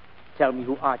 Tell me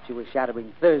who Archie was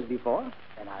shadowing Thursday for,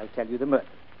 and I'll tell you the murder.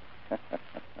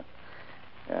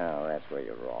 Oh, that's where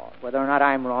you're wrong. Whether or not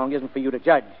I'm wrong isn't for you to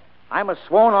judge. I'm a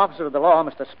sworn officer of the law,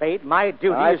 Mr. Spade. My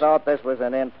duty I is... thought this was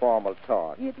an informal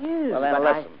talk. It is, Well, then but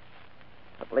listen.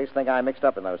 The police think I'm mixed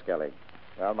up in those, Kelly.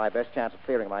 Well, my best chance of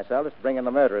clearing myself is to bring in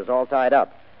the murderers all tied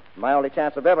up. My only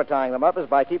chance of ever tying them up is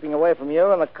by keeping away from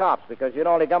you and the cops, because you'd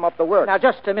only gum up the works. Now,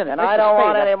 just a minute. And Mr. I don't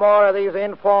want Spade, any more of these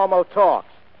informal talks.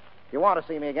 If you want to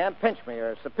see me again, pinch me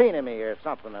or subpoena me or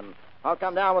something, and I'll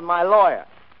come down with my lawyer.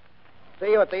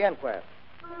 See you at the inquest.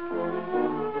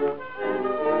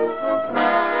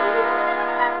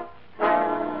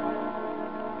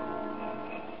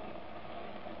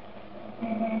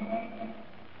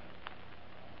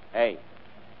 Hey.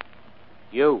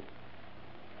 You.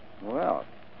 Well,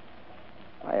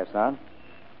 hiya, son.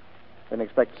 Didn't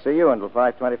expect to see you until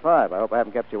 5:25. I hope I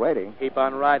haven't kept you waiting. Keep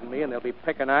on riding me, and they'll be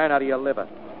picking iron out of your liver.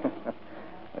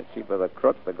 The cheaper the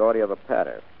crook, the gaudier the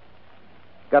patter.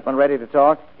 Gutman ready to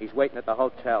talk? He's waiting at the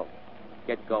hotel.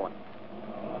 Get going.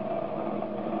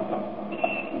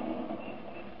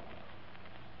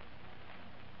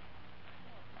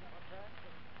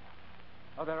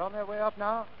 Oh, they're on their way up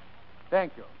now?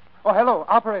 Thank you. Oh, hello,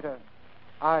 operator.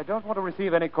 I don't want to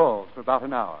receive any calls for about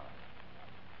an hour.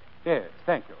 Yes,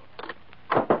 thank you.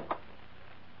 Come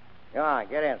on,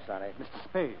 get in, Sonny. Mr.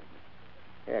 Spade.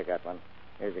 Here, Gutman.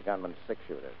 Here's your gunman's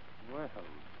six-shooter.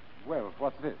 Well,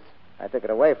 what's this? I took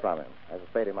it away from him. I was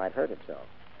afraid he might hurt himself.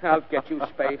 I'll get you,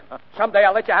 Spade. Someday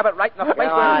I'll let you have it right in the face.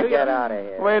 Come on, get out of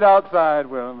here. Wait outside,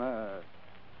 Wilma.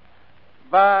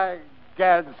 By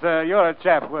gad, sir, you're a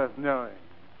chap worth knowing.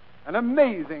 An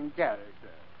amazing character.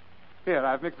 Here,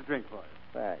 I've mixed a drink for you.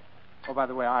 Thanks. Oh, by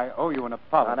the way, I owe you an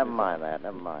apology. Oh, never mind that.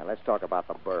 Never mind. Let's talk about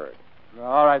the bird.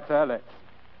 All right, sir, let's.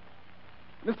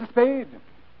 Mr. Spade,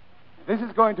 this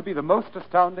is going to be the most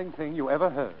astounding thing you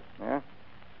ever heard. Yeah?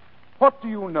 What do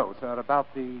you know, sir, about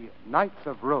the Knights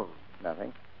of Rome?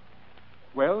 Nothing.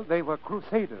 Well, they were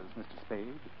crusaders, Mr.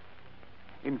 Spade.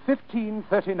 In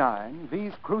 1539,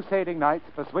 these crusading knights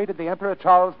persuaded the Emperor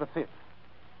Charles V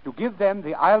to give them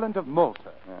the island of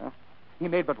Malta. Yeah? He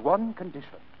made but one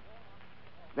condition.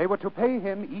 They were to pay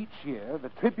him each year the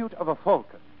tribute of a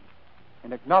falcon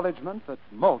in acknowledgement that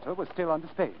Malta was still under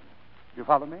Spain. Do you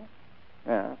follow me?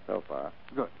 Yeah, so far.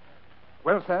 Good.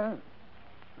 Well, sir,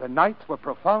 the knights were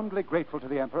profoundly grateful to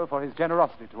the Emperor for his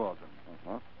generosity toward them.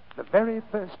 Uh-huh. The very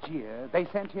first year, they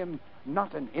sent him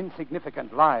not an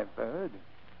insignificant live bird,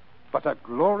 but a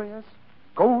glorious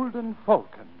golden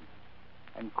falcon,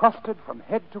 encrusted from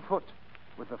head to foot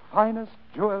with the finest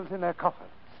jewels in their coffers.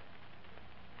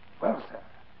 Well, sir,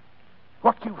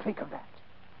 what do you think of that?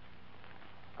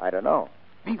 I don't know.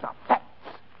 These are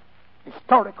facts,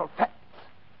 historical facts.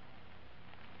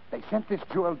 They sent this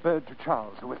jeweled bird to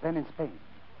Charles, who was then in Spain.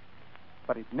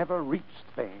 But it never reached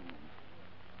Spain.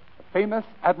 The famous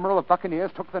Admiral of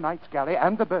Buccaneers took the knight's galley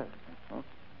and the bird.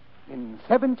 In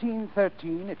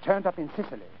 1713, it turned up in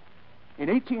Sicily. In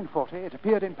 1840, it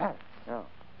appeared in Paris. Oh.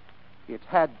 It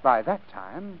had, by that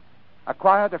time,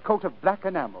 acquired a coat of black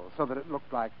enamel so that it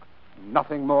looked like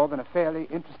nothing more than a fairly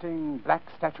interesting black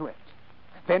statuette.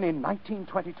 Then in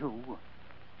 1922,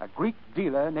 a Greek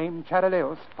dealer named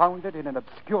Charaleos found it in an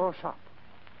obscure shop.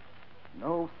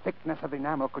 No thickness of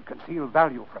enamel could conceal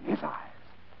value from his eyes.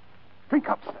 Drink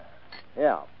up, sir.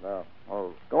 Yeah,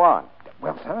 go on.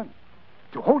 Well, sir,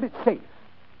 to hold it safe,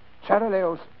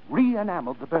 Charaleos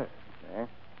re-enameled the bird. Yeah?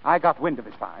 I got wind of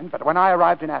his find, but when I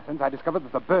arrived in Athens, I discovered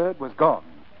that the bird was gone,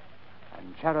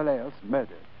 and Charaleos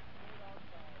murdered.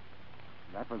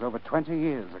 That was over 20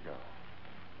 years ago.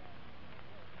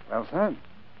 Well, sir,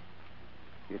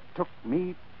 it took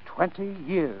me 20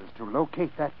 years to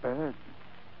locate that bird,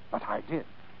 but I did.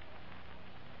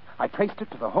 I traced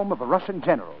it to the home of a Russian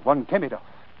general, one Kemidov,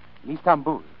 in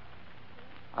Istanbul.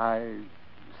 I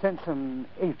sent some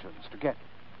agents to get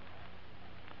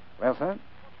it. Well, sir,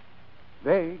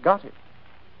 they got it.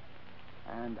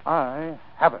 And I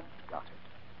haven't got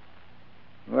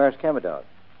it. Where's Kemidov?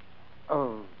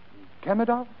 Oh,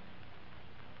 Kemidov?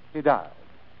 He died.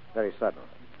 Very suddenly.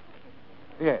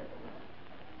 Yes.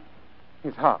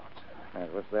 His heart.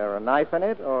 And was there a knife in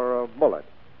it or a bullet?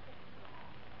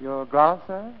 Your glass,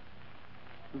 sir?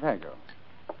 Thank you.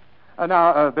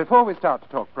 Now, before we start to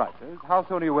talk prices, how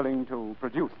soon are you willing to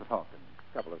produce the Falcon?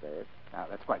 A couple of days. Now,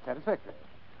 that's quite satisfactory.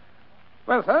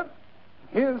 Well, sir,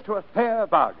 here's to a fair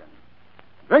bargain.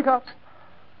 Drink up.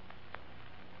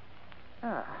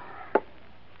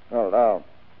 Well,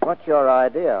 what's your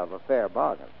idea of a fair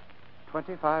bargain?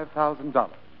 $25,000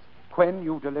 when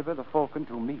you deliver the Falcon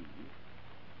to me,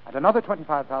 and another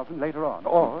 $25,000 later on.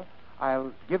 Or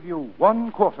I'll give you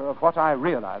 1/4 of what I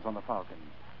realize on the Falcon.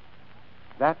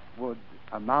 That would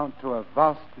amount to a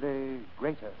vastly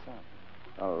greater sum.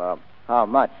 Well, how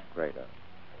much greater?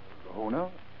 Who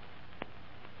knows?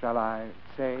 Shall I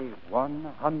say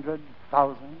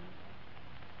 100,000?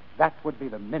 That would be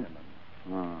the minimum.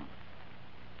 Hmm.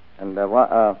 And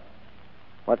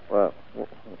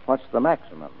What's the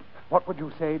maximum? What would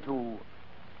you say to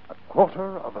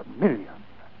 $250,000?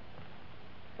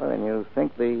 Well, then you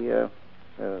think the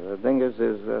thing is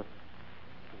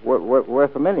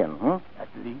worth $1 million, huh? At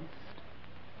least.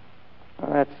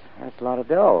 Well, that's a lot of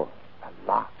dough. A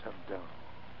lot of dough.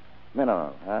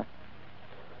 Minimum, huh?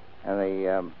 And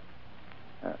the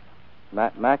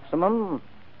maximum?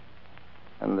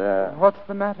 And What's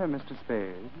the matter, Mr.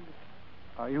 Spade?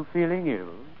 Are you feeling ill?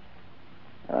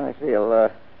 I feel.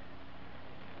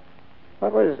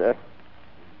 What was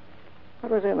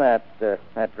in that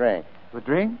drink? The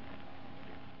drink?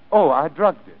 Oh, I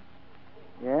drugged it.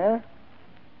 Yeah?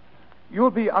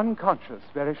 You'll be unconscious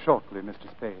very shortly, Mr.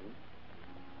 Spade.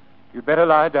 You'd better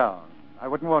lie down. I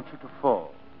wouldn't want you to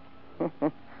fall.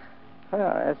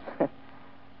 Well,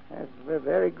 that's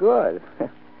very good.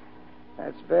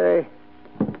 That's very...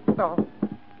 Oh,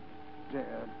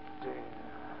 dear.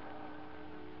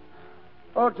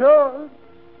 Oh,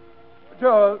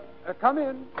 Joel, come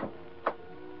in.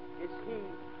 Is he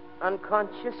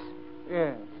unconscious?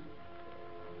 Yes.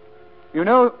 You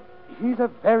know, he's a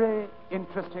very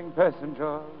interesting person,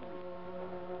 Joel.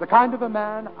 The kind of a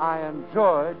man I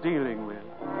enjoy dealing with.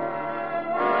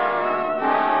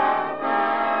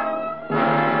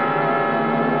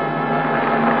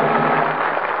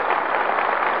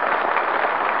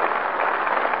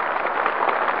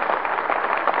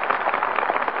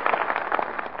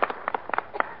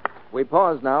 We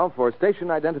pause now for station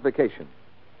identification.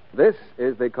 This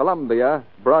is the Columbia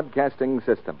Broadcasting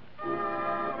System.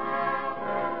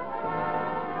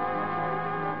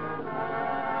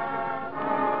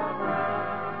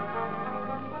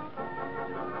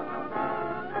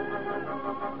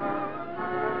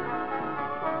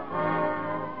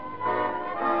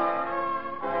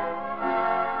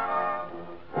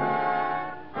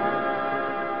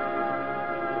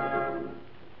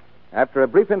 After a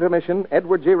brief intermission,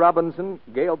 Edward G. Robinson,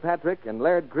 Gale Patrick, and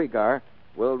Laird Kriegar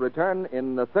will return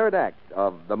in the third act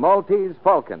of The Maltese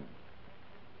Falcon.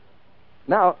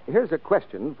 Now, here's a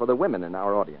question for the women in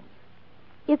our audience.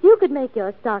 If you could make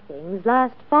your stockings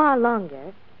last far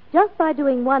longer just by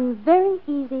doing one very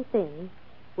easy thing,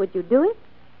 would you do it?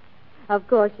 Of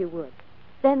course you would.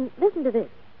 Then listen to this.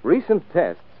 Recent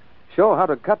tests show how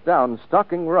to cut down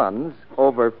stocking runs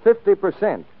over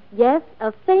 50%. Yes,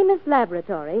 a famous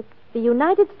laboratory, the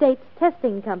United States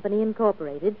Testing Company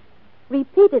Incorporated,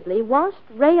 repeatedly washed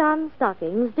rayon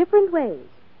stockings different ways,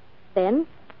 then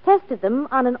tested them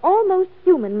on an almost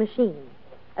human machine,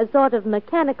 a sort of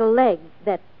mechanical leg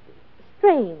that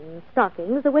strains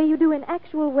stockings the way you do in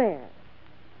actual wear.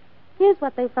 Here's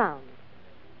what they found.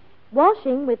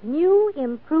 Washing with new,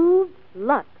 improved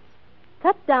LUX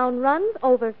cut down runs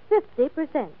over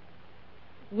 50%.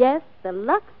 Yes, the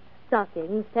LUX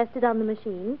stockings tested on the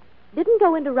machine didn't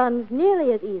go into runs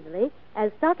nearly as easily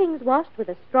as stockings washed with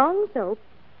a strong soap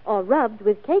or rubbed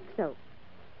with cake soap.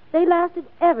 They lasted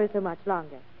ever so much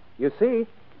longer. You see,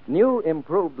 new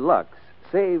improved LUX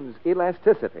saves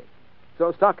elasticity,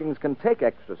 so stockings can take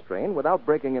extra strain without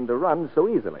breaking into runs so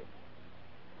easily.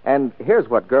 And here's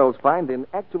what girls find in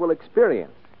actual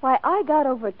experience. Why, I got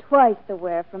over twice the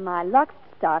wear from my Lux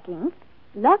stockings.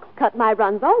 Lux cut my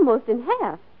runs almost in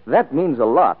half. That means a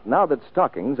lot now that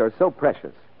stockings are so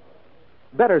precious.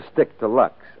 Better stick to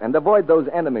LUX and avoid those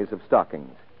enemies of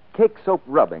stockings, cake soap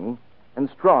rubbing and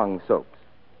strong soaps.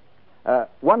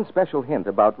 One special hint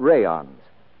about rayons.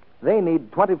 They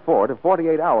need 24 to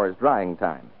 48 hours drying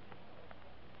time.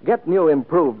 Get new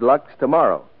improved LUX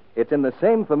tomorrow. It's in the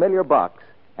same familiar box,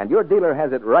 and your dealer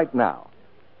has it right now.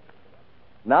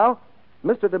 Now,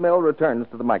 Mr. DeMille returns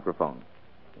to the microphone.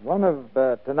 One of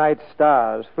tonight's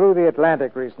stars flew the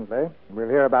Atlantic recently. We'll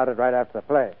hear about it right after the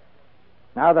play.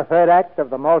 Now the third act of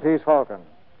The Maltese Falcon,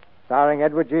 starring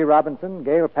Edward G. Robinson,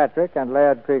 Gale Patrick, and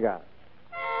Laird Kriegar.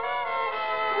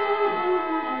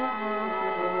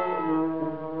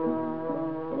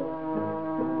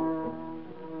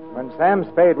 When Sam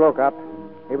Spade woke up,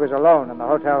 he was alone in the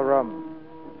hotel room.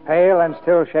 Pale and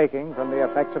still shaking from the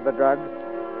effects of the drug,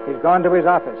 he's gone to his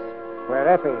office, where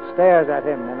Effie stares at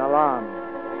him in alarm.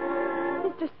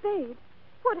 Mr. Spade,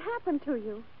 what happened to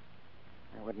you?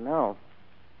 I wouldn't know.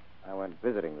 I went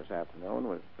visiting this afternoon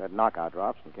with red knockout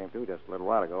drops and came to just a little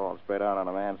while ago all spread out on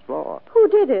a man's floor. Who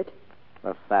did it?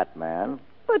 A fat man.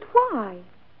 But why?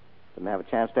 Didn't have a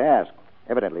chance to ask.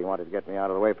 Evidently he wanted to get me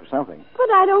out of the way for something. But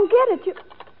I don't get it.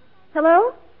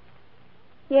 Hello?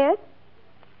 Yes?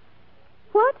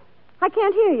 What? I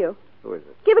can't hear you. Who is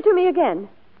it? Give it to me again.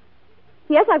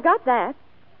 Yes, I've got that.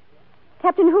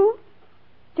 Captain who?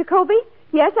 Jacoby?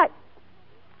 Yes,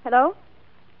 Hello?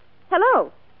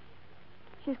 Hello?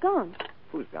 She's gone.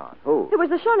 Who's gone? Who? It was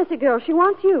the Shaughnessy girl. She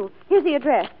wants you. Here's the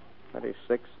address.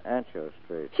 26 Ancho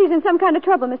Street. She's in some kind of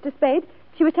trouble, Mr. Spade.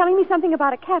 She was telling me something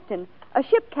about a captain, a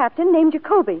ship captain named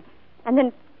Jacoby. And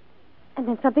then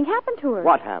something happened to her.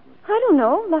 What happened? I don't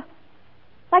know.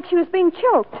 Like she was being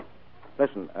choked.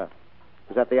 Listen,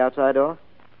 is that the outside door?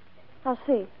 I'll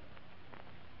see.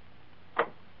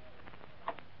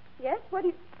 Yes? What do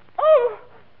you... Oh!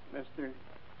 Mr.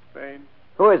 Spade.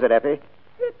 Who is it, Effie?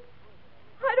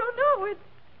 I don't know. It's...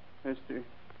 Mr.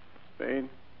 Spade.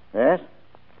 Yes?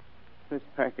 This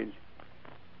package.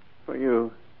 For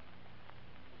you.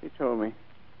 He told me.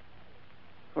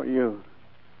 For you.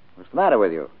 What's the matter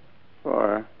with you?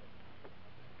 For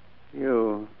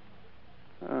you.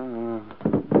 Mr.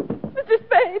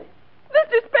 Spade!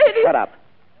 Mr. Spade! Shut up.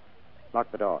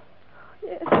 Lock the door.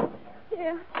 Yes.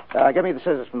 Yeah. Give me the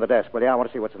scissors from the desk, will you? I want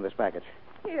to see what's in this package.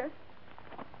 Here.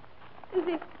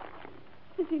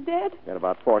 Is he dead? Got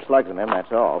about 4 slugs in him,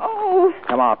 that's all. Oh.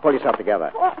 Come on, pull yourself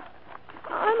together. Well,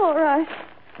 I'm all right.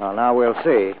 Well, now we'll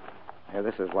see. Here,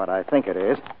 this is what I think it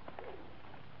is.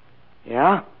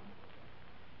 Yeah?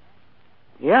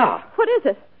 Yeah. What is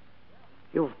it?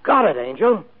 You've got it,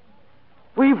 Angel.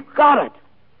 We've got it.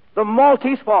 The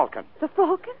Maltese Falcon. The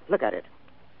Falcon? Look at it.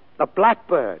 The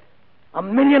Blackbird.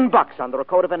 $1 million under a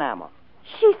coat of enamel.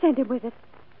 She sent him with it.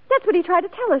 That's what he tried to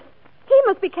tell us. He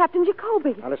must be Captain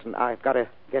Jacoby. Now, listen, I've got to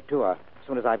get to her. As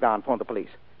soon as I've gone, phone the police.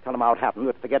 Tell them how it happened.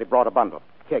 But forget he brought a bundle.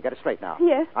 Here, get it straight now.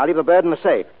 Yes. I'll leave the bird in the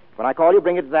safe. When I call you,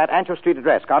 bring it to that Ancho Street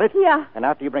address. Got it? Yeah. And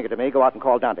after you bring it to me, go out and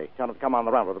call Dundee. Tell him to come on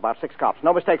the run with about 6 cops.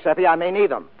 No mistakes, Effie. I may need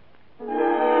them.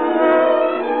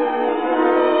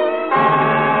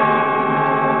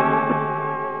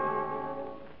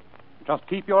 Just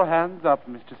keep your hands up,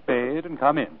 Mr. Spade, and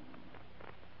come in.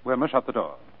 Wilma, shut the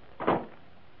door.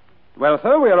 Well,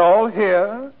 sir, we're all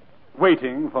here,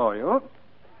 waiting for you.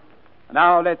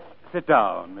 Now, let's sit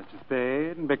down, Mr.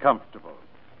 Spade, and be comfortable.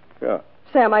 Sure.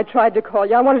 Sam, I tried to call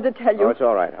you. I wanted to tell you. Oh, it's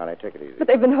all right, honey. Take it easy. But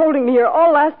they've been holding me here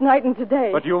all last night and today.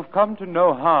 But you've come to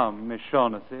no harm, Miss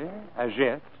Shaughnessy, as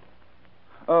yet.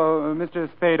 Oh, Mr.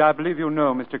 Spade, I believe you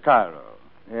know Mr. Cairo.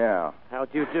 Yeah. How'd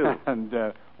you do?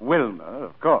 And Wilma,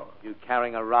 of course. You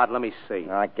carrying a rod? Let me see.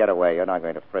 Now, get away. You're not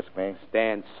going to frisk me.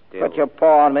 Stand still. Put your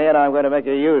paw on me, and I'm going to make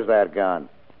you use that gun.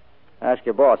 Ask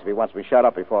your boss if he wants me shut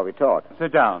up before we talk.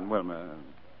 Sit down, Wilma.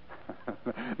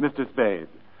 Mr. Spade,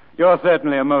 you're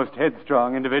certainly a most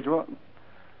headstrong individual.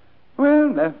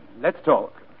 Well, let's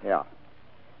talk. Yeah.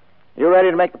 You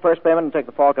ready to make the first payment and take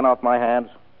the Falcon off my hands?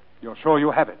 You're sure you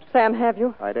have it? Sam, have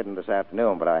you? I didn't this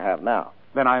afternoon, but I have now.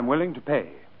 Then I'm willing to pay.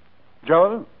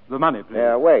 Joel, the money, please.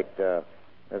 Yeah, wait. There's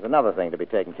another thing to be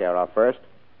taken care of first.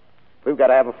 We've got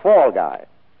to have a fall guy.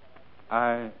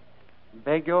 I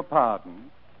beg your pardon?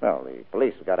 Well, the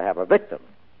police have got to have a victim.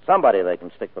 Somebody they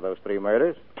can stick for those 3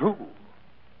 murders. 2.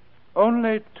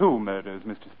 Only 2 murders,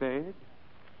 Mr. Spade.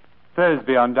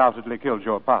 Thursby undoubtedly killed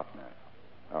your partner.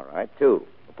 All right, 2.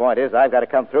 The point is, I've got to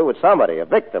come through with somebody, a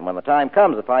victim, when the time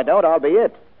comes. If I don't, I'll be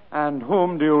it. And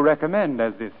whom do you recommend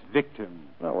as this victim?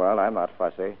 Oh, well, I'm not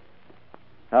fussy.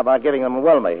 How about giving them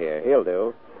Wilma here? He'll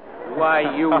do.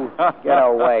 Why, you... Get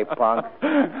away, punk.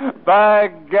 By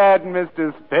gad,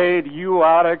 Mr. Spade, you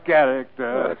are a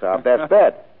character. Well, it's our best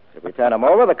bet. If we turn him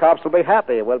over, the cops will be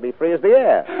happy. We'll be free as the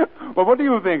air. Well, what do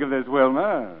you think of this,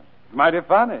 Wilma? Mighty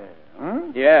funny,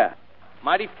 Yeah,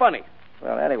 mighty funny.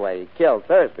 Well, anyway, he killed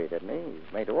Thursby, didn't he?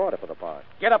 He's made to order for the part.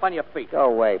 Get up on your feet. Go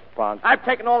away, punk. I've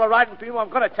taken all the riding for you. I'm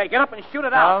going to take it up and shoot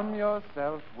it out. Calm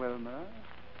yourself, Wilma.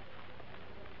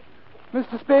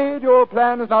 Mr. Spade, your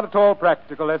plan is not at all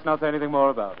practical. Let's not say anything more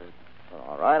about it.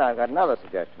 All right, I've got another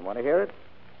suggestion. Want to hear it?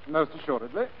 Most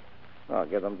assuredly. I'll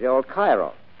give them Joel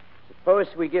Cairo. Suppose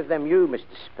we give them you, Mr.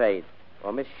 Spade,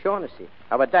 or Miss Shaughnessy.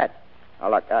 How about that?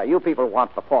 Now, look, you people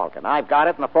want the Falcon. I've got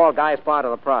it, and the fall guy is part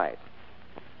of the prize.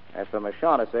 As for Miss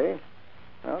Shaughnessy,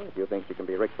 well, if you think she can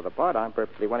be rigged for the part, I'm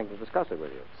perfectly willing to discuss it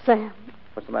with you. Sam,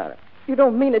 What's the matter? you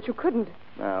don't mean it. You couldn't.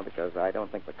 No, because I don't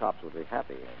think the cops would be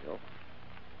happy, Angel.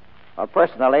 Well,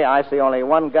 personally, I see only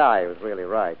one guy who's really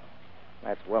right.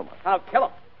 That's Wilma. I'll kill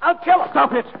him. I'll kill him.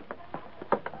 Stop it!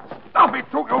 Stop it,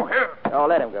 don't you hear? Oh,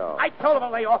 let him go. I told him to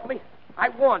lay off me. I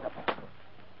warned him.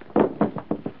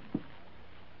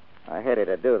 I hated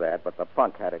to do that, but the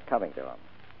punk had it coming to him.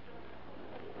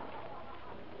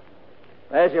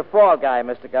 There's your fall guy,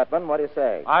 Mr. Gutman. What do you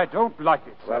say? I don't like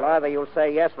it, sir. Well, either you'll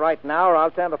say yes right now, or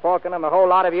I'll turn the Falcon and the whole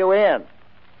lot of you in.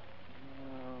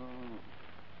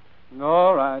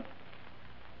 All right.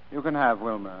 You can have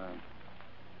Wilma.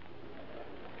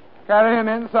 Carry him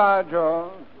inside,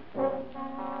 George.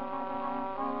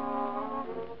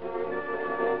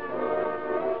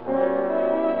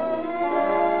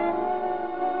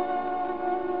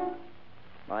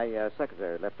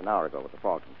 secretary left an hour ago with the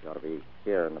Falcon. She ought to be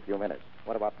here in a few minutes.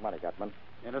 What about the money, Gutman?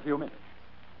 In a few minutes.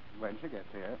 When she gets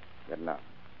here. Good enough.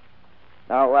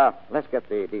 Now, let's get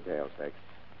the details fixed.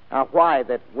 Now, why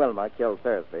did Wilma kill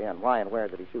Thursby, and why and where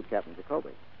did he shoot Captain Jacoby?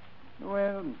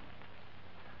 Well,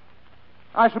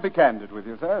 I shall be candid with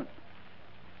you, sir.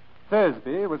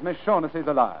 Thursby was Miss Shaughnessy's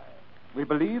ally. We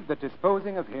believed that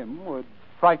disposing of him would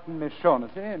frighten Miss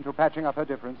Shaughnessy into patching up her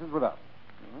differences with us.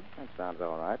 That sounds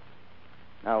all right.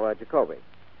 Now, Jacoby.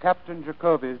 Captain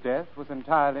Jacoby's death was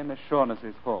entirely Miss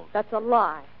Shaughnessy's fault. That's a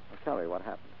lie. Well, tell me what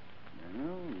happened.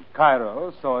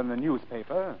 Cairo saw in the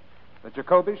newspaper that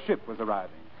Jacoby's ship was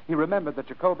arriving. He remembered that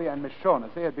Jacoby and Miss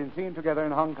Shaughnessy had been seen together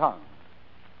in Hong Kong.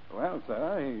 Well,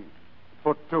 sir, he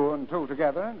put two and two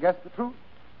together and guessed the truth.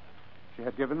 She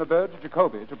had given the bird to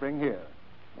Jacoby to bring here.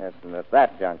 Yes, and at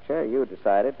that juncture, you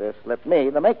decided to slip me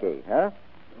the Mickey, huh?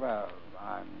 Well,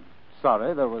 I'm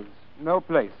sorry there was no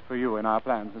place for you in our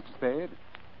plans, Mr. Spade.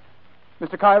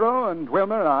 Mr. Cairo and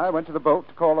Wilmer and I went to the boat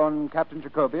to call on Captain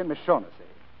Jacoby and Miss Shaughnessy.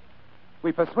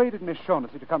 We persuaded Miss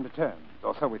Shaughnessy to come to terms,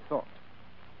 or so we thought.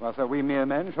 Well, sir, we mere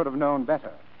men should have known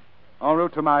better. En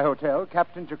route to my hotel,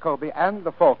 Captain Jacoby and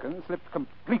the Falcon slipped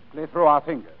completely through our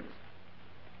fingers.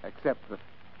 Except that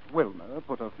Wilmer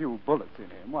put a few bullets in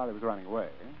him while he was running away.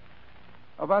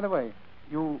 Oh, by the way,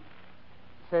 you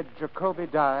said Jacoby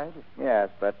died? Yes,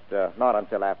 but not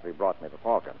until after he brought me the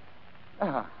Falcon.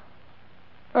 Ah.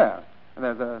 Well,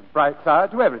 there's a bright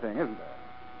side to everything, isn't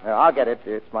there? I'll get it.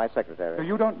 It's my secretary. So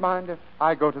you don't mind if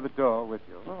I go to the door with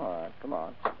you? All right, come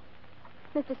on.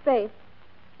 Mr. Spade.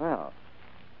 Well,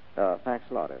 thanks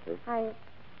a lot, Effie.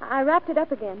 I wrapped it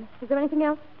up again. Is there anything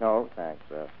else? No, thanks.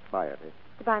 Bye, Effie.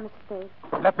 Goodbye, Mr. Spade.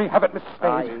 Let me have it, Mr.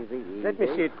 Spade. Easy. Let me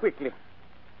see it quickly.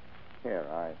 Here,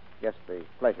 I guess the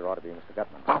pleasure ought to be Mr.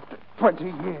 Gutman. After 20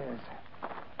 years.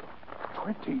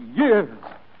 20 years.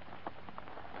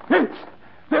 Yes,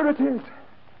 there it is.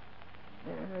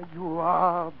 There you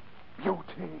are,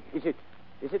 beauty. Is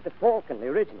it the Falcon, the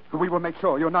original? We will make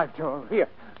sure. Your knife, Joe. Here.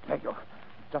 There you go.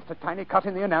 Just a tiny cut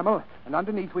in the enamel, and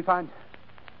underneath we find...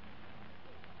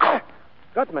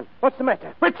 Gutman, what's the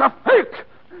matter? It's a fake!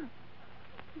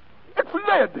 It's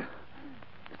lead!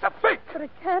 It's a fake! But it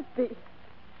can't be.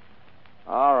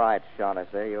 All right,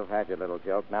 Shaughnessy, you've had your little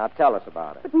joke. Now tell us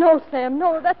about it. But no, Sam,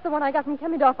 no. That's the one I got from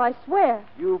Kemidorf, I swear.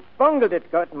 You bungled it,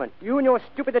 Gutman. You and your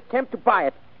stupid attempt to buy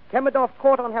it. Kemidorf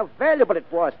caught on how valuable it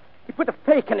was. He put a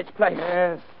fake in its place.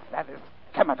 Yes, that is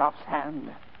Kemidorf's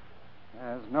hand.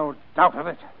 There's no doubt of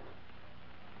it.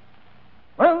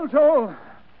 Well, Joel,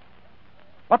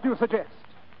 what do you suggest?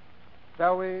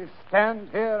 Shall we stand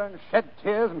here and shed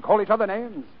tears and call each other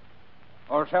names?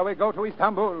 Or shall we go to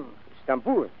Istanbul?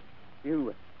 Istanbul?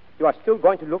 You are still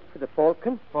going to look for the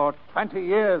Falcon? For 20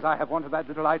 years I have wanted that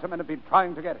little item and have been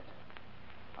trying to get it.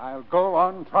 I'll go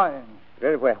on trying.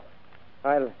 Very well.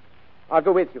 I'll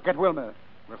go with you. Get Wilmer.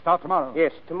 We'll start tomorrow.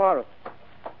 Yes, tomorrow.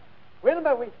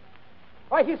 Wilmer,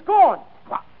 why, he's gone.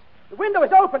 What? The window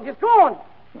is open. He's gone.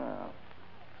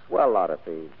 Swell lot of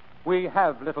thieves. We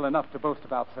have little enough to boast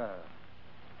about, sir.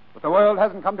 But the world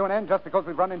hasn't come to an end just because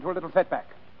we've run into a little setback.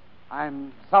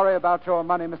 I'm sorry about your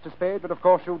money, Mr. Spade, but of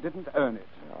course you didn't earn it.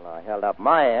 Well, I held up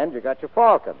my end. You got your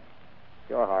Falcon. It's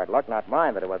your hard luck, not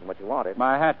mine, that it wasn't what you wanted.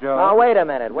 My hat, Joe. Now, wait a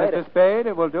minute. Mr. Spade,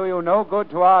 it will do you no good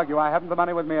to argue. I haven't the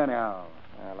money with me anyhow.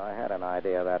 Well, I had an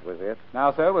idea that was it.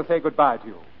 Now, sir, we'll say goodbye to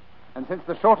you. And since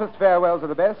the shortest farewells are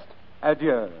the best,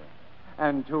 adieu.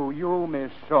 And to you,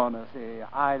 Miss Shaughnessy,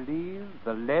 I leave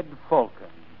the lead Falcon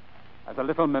as a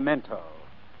little memento.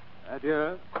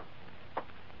 Adieu.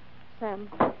 Sam,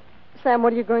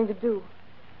 what are you going to do?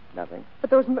 Nothing. But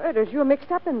those murders, you were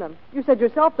mixed up in them. You said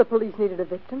yourself the police needed a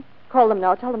victim. Call them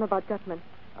now. Tell them about Gutman.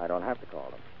 I don't have to call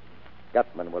him.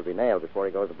 Gutman will be nailed before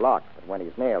he goes to block. But when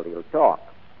he's nailed, he'll talk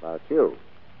about you.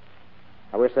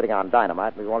 Now, we're sitting on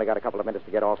dynamite, and we've only got a couple of minutes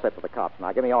to get all set for the cops.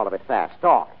 Now, give me all of it fast.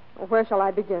 Talk. Well, where shall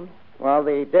I begin? Well,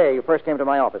 the day you first came to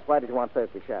my office, why did you want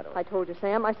Thursby shadowed? I told you,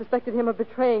 Sam. I suspected him of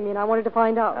betraying me, and I wanted to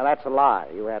find out. Now, that's a lie.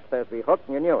 You had Thursby hooked,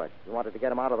 and you knew it. You wanted to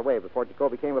get him out of the way before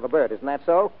Jacoby came with a bird. Isn't that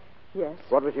so? Yes.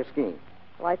 What was your scheme?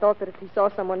 Well, I thought that if he saw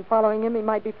someone following him, he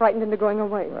might be frightened into going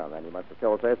away. Well, then you must have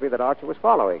told Thursby that Archie was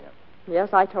following him. Yes,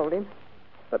 I told him.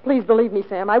 But please believe me,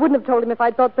 Sam. I wouldn't have told him if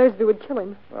I'd thought Thursby would kill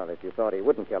him. Well, if you thought he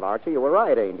wouldn't kill Archie, you were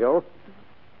right, Angel.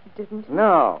 Didn't he?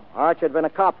 No. Archie had been a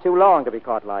cop too long to be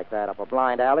caught like that, up a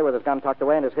blind alley with his gun tucked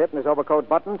away in his hip and his overcoat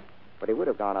buttoned. But he would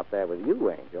have gone up there with you,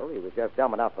 Angel. He was just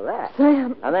dumb enough for that.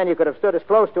 Sam. And then you could have stood as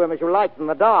close to him as you liked in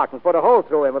the dark and put a hole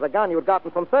through him with a gun you'd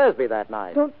gotten from Thursby that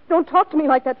night. Don't talk to me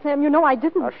like that, Sam. You know I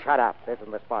didn't. Oh, shut up. This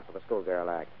isn't the spot for the schoolgirl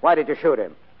act. Why did you shoot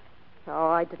him? Oh,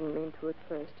 I didn't mean to at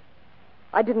first.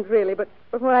 I didn't really, but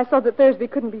when I saw that Thursby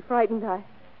couldn't be frightened, I...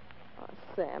 Oh,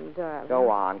 Sam, darling. Go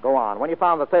on. When you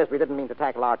found that Thursby didn't mean to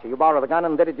tackle Archie, you borrowed the gun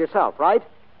and did it yourself, right?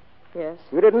 Yes.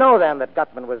 You didn't know then that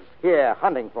Gutman was here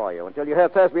hunting for you until you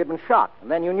heard Thursby had been shot.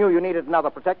 And then you knew you needed another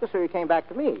protector, so you came back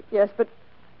to me. Yes, but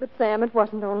Sam, it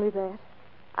wasn't only that.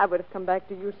 I would have come back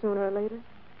to you sooner or later.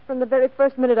 From the very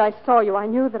first minute I saw you, I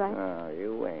knew that I... Oh,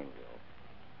 you angel.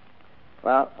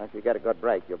 Well, if you get a good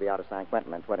break, you'll be out of San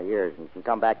Quentin in 20 years, and you can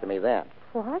come back to me then.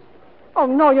 What? Oh,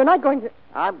 no, you're not going to...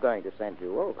 I'm going to send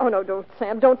you over. Oh, no, don't,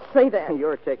 Sam. Don't say that.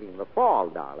 You're taking the fall,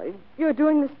 darling. You're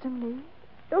doing this to me?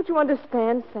 Don't you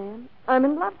understand, Sam? I'm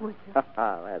in love with you.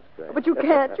 That's great. But you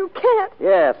can't. You can't.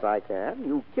 Yes, I can.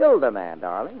 You killed a man,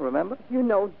 darling, remember? You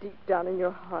know deep down in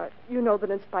your heart, you know that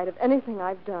in spite of anything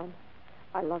I've done,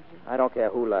 I love you. I don't care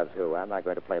who loves who. I'm not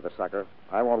going to play the sucker.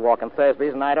 I won't walk in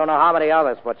Thursby's, and I don't know how many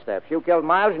others' footsteps. You killed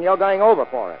Miles, and you're going over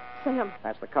for it. Sam.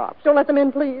 That's the cops. Don't let them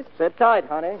in, please. Sit tight,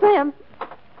 honey. Sam.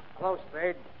 Hello,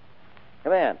 Spade.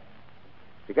 Come in.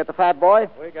 Did you get the fat boy?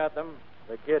 We got them.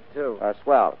 The kid, too.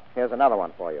 Swell. Here's another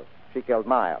one for you. She killed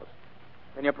Miles.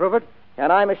 Can you prove it? Can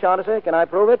I, Miss Shaughnessy? Can I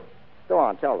prove it? Go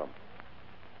on, tell them.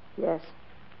 Yes.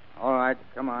 All right,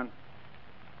 come on.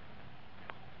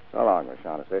 So long, Miss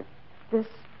Shaughnessy. This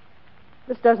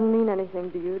doesn't mean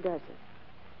anything to you, does it?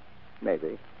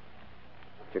 Maybe.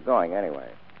 But you're going anyway.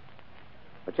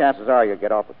 The chances are you'll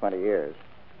get off for 20 years.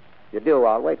 If you do,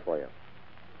 I'll wait for you.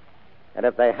 And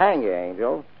if they hang you,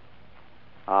 Angel,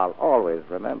 I'll always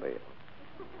remember you.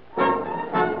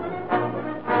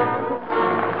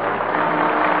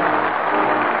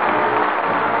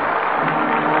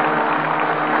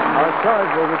 Our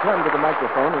stars will return to the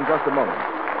microphone in just a moment.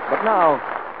 But now,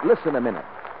 listen a minute.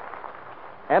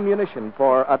 Ammunition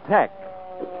for attack.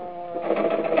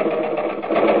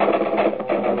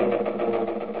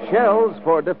 Shells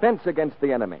for defense against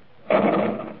the enemy.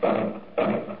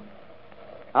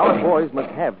 Our boys must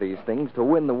have these things to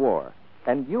win the war.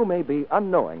 And you may be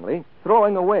unknowingly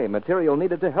throwing away material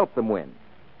needed to help them win.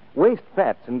 Waste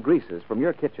fats and greases from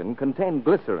your kitchen contain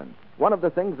glycerin, one of the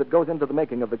things that goes into the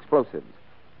making of explosives.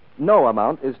 No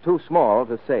amount is too small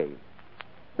to save.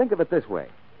 Think of it this way.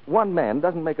 One man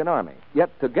doesn't make an army, yet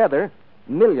together,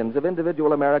 millions of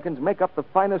individual Americans make up the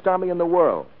finest army in the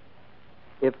world.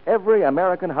 If every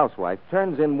American housewife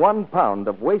turns in 1 pound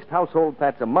of waste household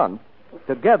fats a month,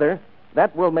 together,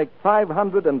 that will make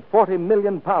 540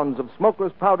 million pounds of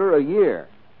smokeless powder a year.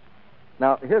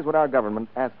 Now, here's what our government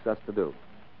asks us to do.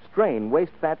 Strain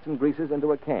waste fats and greases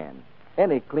into a can.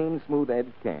 Any clean,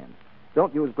 smooth-edged can.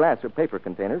 Don't use glass or paper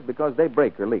containers because they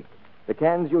break or leak. The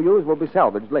cans you use will be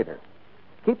salvaged later.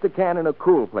 Keep the can in a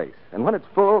cool place, and when it's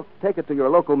full, take it to your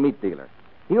local meat dealer.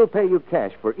 He'll pay you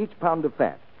cash for each pound of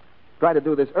fat. Try to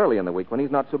do this early in the week when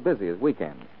he's not so busy as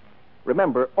weekends.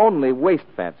 Remember, only waste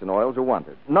fats and oils are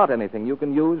wanted, not anything you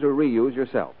can use or reuse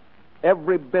yourself.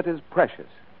 Every bit is precious.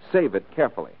 Save it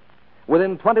carefully.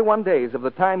 Within 21 days of the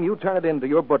time you turn it in to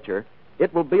your butcher,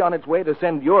 it will be on its way to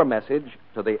send your message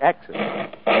to the Axis.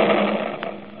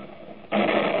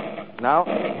 Now,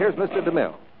 here's Mr.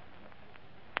 DeMille.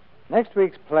 Next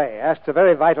week's play asks a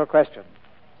very vital question.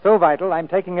 So vital, I'm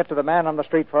taking it to the man on the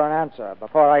street for an answer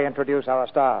before I introduce our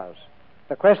stars.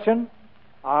 The question,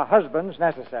 are husbands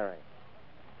necessary?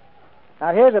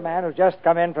 Now, here's a man who's just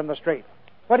come in from the street.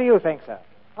 What do you think, sir?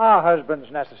 Are husbands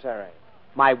necessary?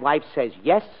 My wife says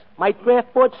yes. My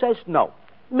draft board says no.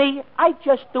 Me, I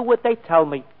just do what they tell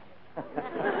me.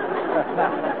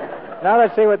 Now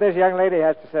let's see what this young lady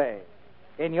has to say.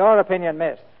 In your opinion,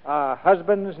 miss, are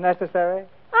husbands necessary?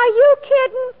 Are you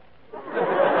kidding?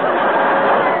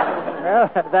 Well,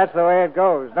 that's the way it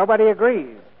goes. Nobody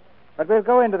agrees. But we'll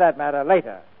go into that matter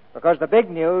later, because the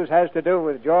big news has to do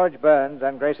with George Burns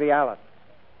and Gracie Allen.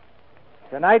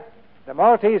 Tonight, the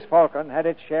Maltese Falcon had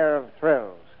its share of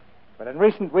thrills. But in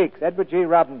recent weeks, Edward G.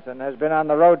 Robinson has been on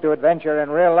the road to adventure in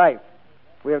real life.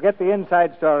 We'll get the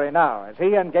inside story now, as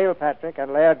he and Gale Patrick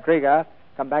and Laird Krieger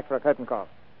come back for a curtain call.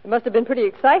 It must have been pretty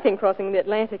exciting crossing the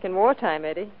Atlantic in wartime,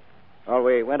 Eddie. Well,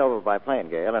 we went over by plane,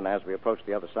 Gale, and as we approached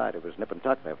the other side, it was nip and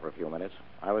tuck there for a few minutes.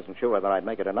 I wasn't sure whether I'd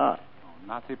make it or not.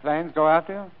 Nazi planes go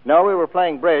after you? No, we were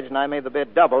playing bridge, and I made the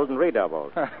bid doubled and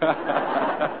redoubled.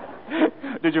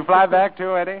 Did you fly back,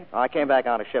 too, Eddie? I came back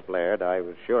on a ship, Laird. I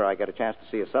was sure I'd get a chance to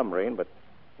see a submarine, but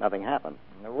nothing happened.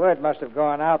 The word must have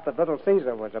gone out that Little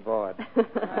Caesar was aboard.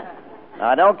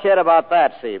 Now, don't kid about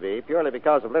that, C.B. Purely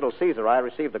because of Little Caesar, I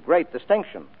received a great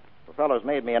distinction. The fellows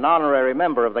made me an honorary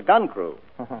member of the gun crew.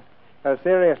 Oh,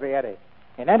 seriously, Eddie,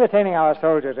 in entertaining our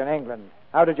soldiers in England,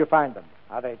 how did you find them?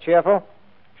 Are they cheerful?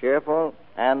 Cheerful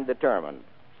and determined,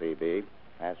 C.B.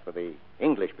 As for the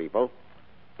English people,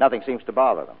 nothing seems to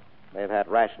bother them. They've had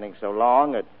rationing so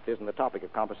long, it isn't the topic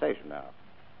of conversation now.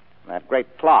 That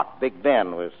great clock, Big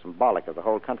Ben, was symbolic of the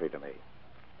whole country to me.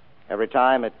 Every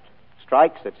time it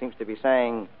strikes, it seems to be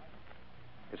saying,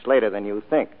 it's later than you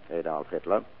think, Adolf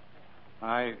Hitler.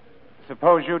 I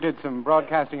suppose you did some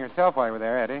broadcasting yourself while you were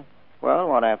there, Eddie. Well,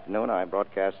 one afternoon I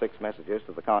broadcast 6 messages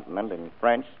to the continent in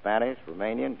French, Spanish,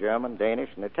 Romanian, German, Danish,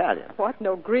 and Italian. What,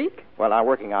 no Greek? Well, I'm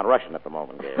working on Russian at the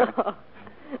moment, Gail.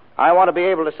 I want to be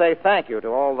able to say thank you to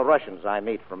all the Russians I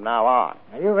meet from now on.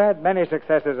 You've had many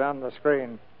successes on the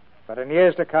screen, but in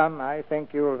years to come, I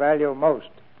think you'll value most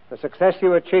the success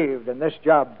you achieved in this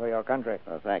job for your country.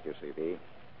 Oh, thank you, C.B.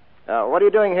 What are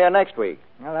you doing here next week?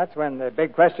 Well, that's when the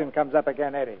big question comes up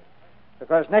again, Eddie.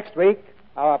 Because next week,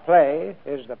 our play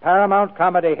is the Paramount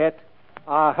comedy hit,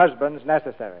 Our Husbands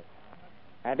Necessary.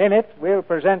 And in it, we'll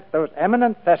present those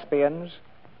eminent thespians,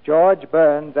 George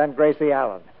Burns and Gracie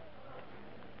Allen.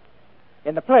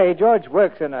 In the play, George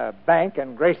works in a bank,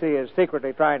 and Gracie is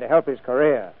secretly trying to help his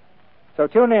career. So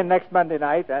tune in next Monday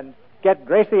night and get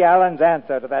Gracie Allen's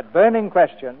answer to that burning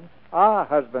question, Are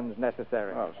husbands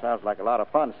necessary? Oh, sounds like a lot of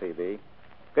fun, C.B.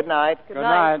 Good night. Good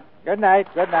night. Good night.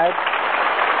 Good night.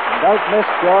 And don't miss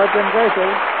George and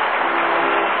Gracie.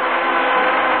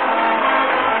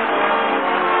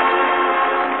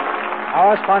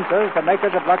 Our sponsors, the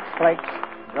makers of Lux Flakes,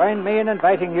 join me in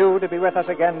inviting you to be with us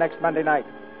again next Monday night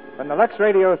when the Lux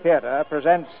Radio Theater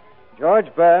presents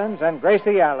George Burns and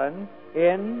Gracie Allen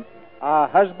in Are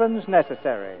Husbands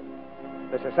Necessary?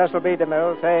 This is Cecil B.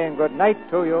 DeMille saying good night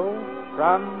to you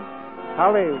from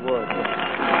Hollywood.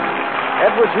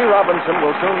 Edward G. Robinson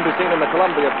will soon be seen in the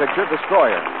Columbia picture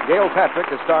Destroyer. Gail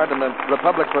Patrick is starred in the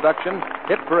Republic production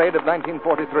Hit Parade of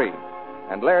 1943.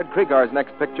 And Laird Kriegar's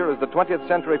next picture is the 20th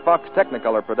Century Fox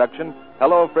Technicolor production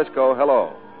Hello, Frisco,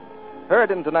 Hello.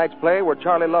 Heard in tonight's play were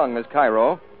Charlie Lung as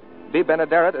Cairo, Bea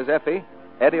Benaderet as Effie,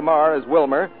 Eddie Marr as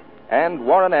Wilmer, and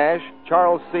Warren Ash,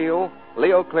 Charles Seal,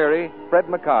 Leo Cleary, Fred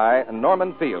Mackay, and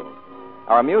Norman Field.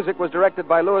 Our music was directed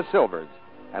by Louis Silvers.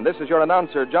 And this is your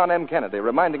announcer, John M. Kennedy,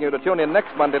 reminding you to tune in next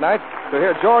Monday night to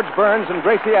hear George Burns and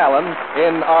Gracie Allen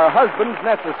in Our Husbands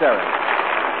Necessary.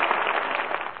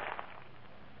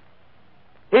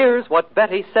 Here's what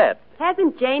Betty said.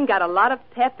 Hasn't Jane got a lot of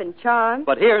pep and charm?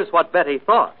 But here's what Betty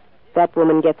thought. That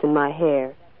woman gets in my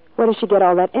hair. Where does she get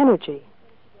all that energy?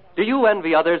 Do you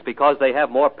envy others because they have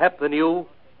more pep than you?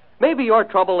 Maybe your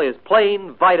trouble is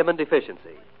plain vitamin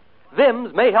deficiency.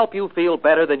 Vims may help you feel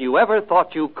better than you ever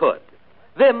thought you could.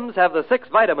 Vims have the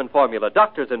 6-vitamin formula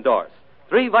doctors endorse.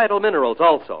 3 vital minerals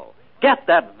also. Get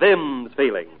that Vims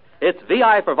feeling. It's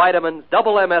VI for vitamins,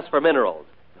 double MS for minerals.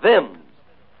 Vims.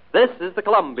 This is the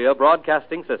Columbia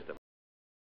Broadcasting System.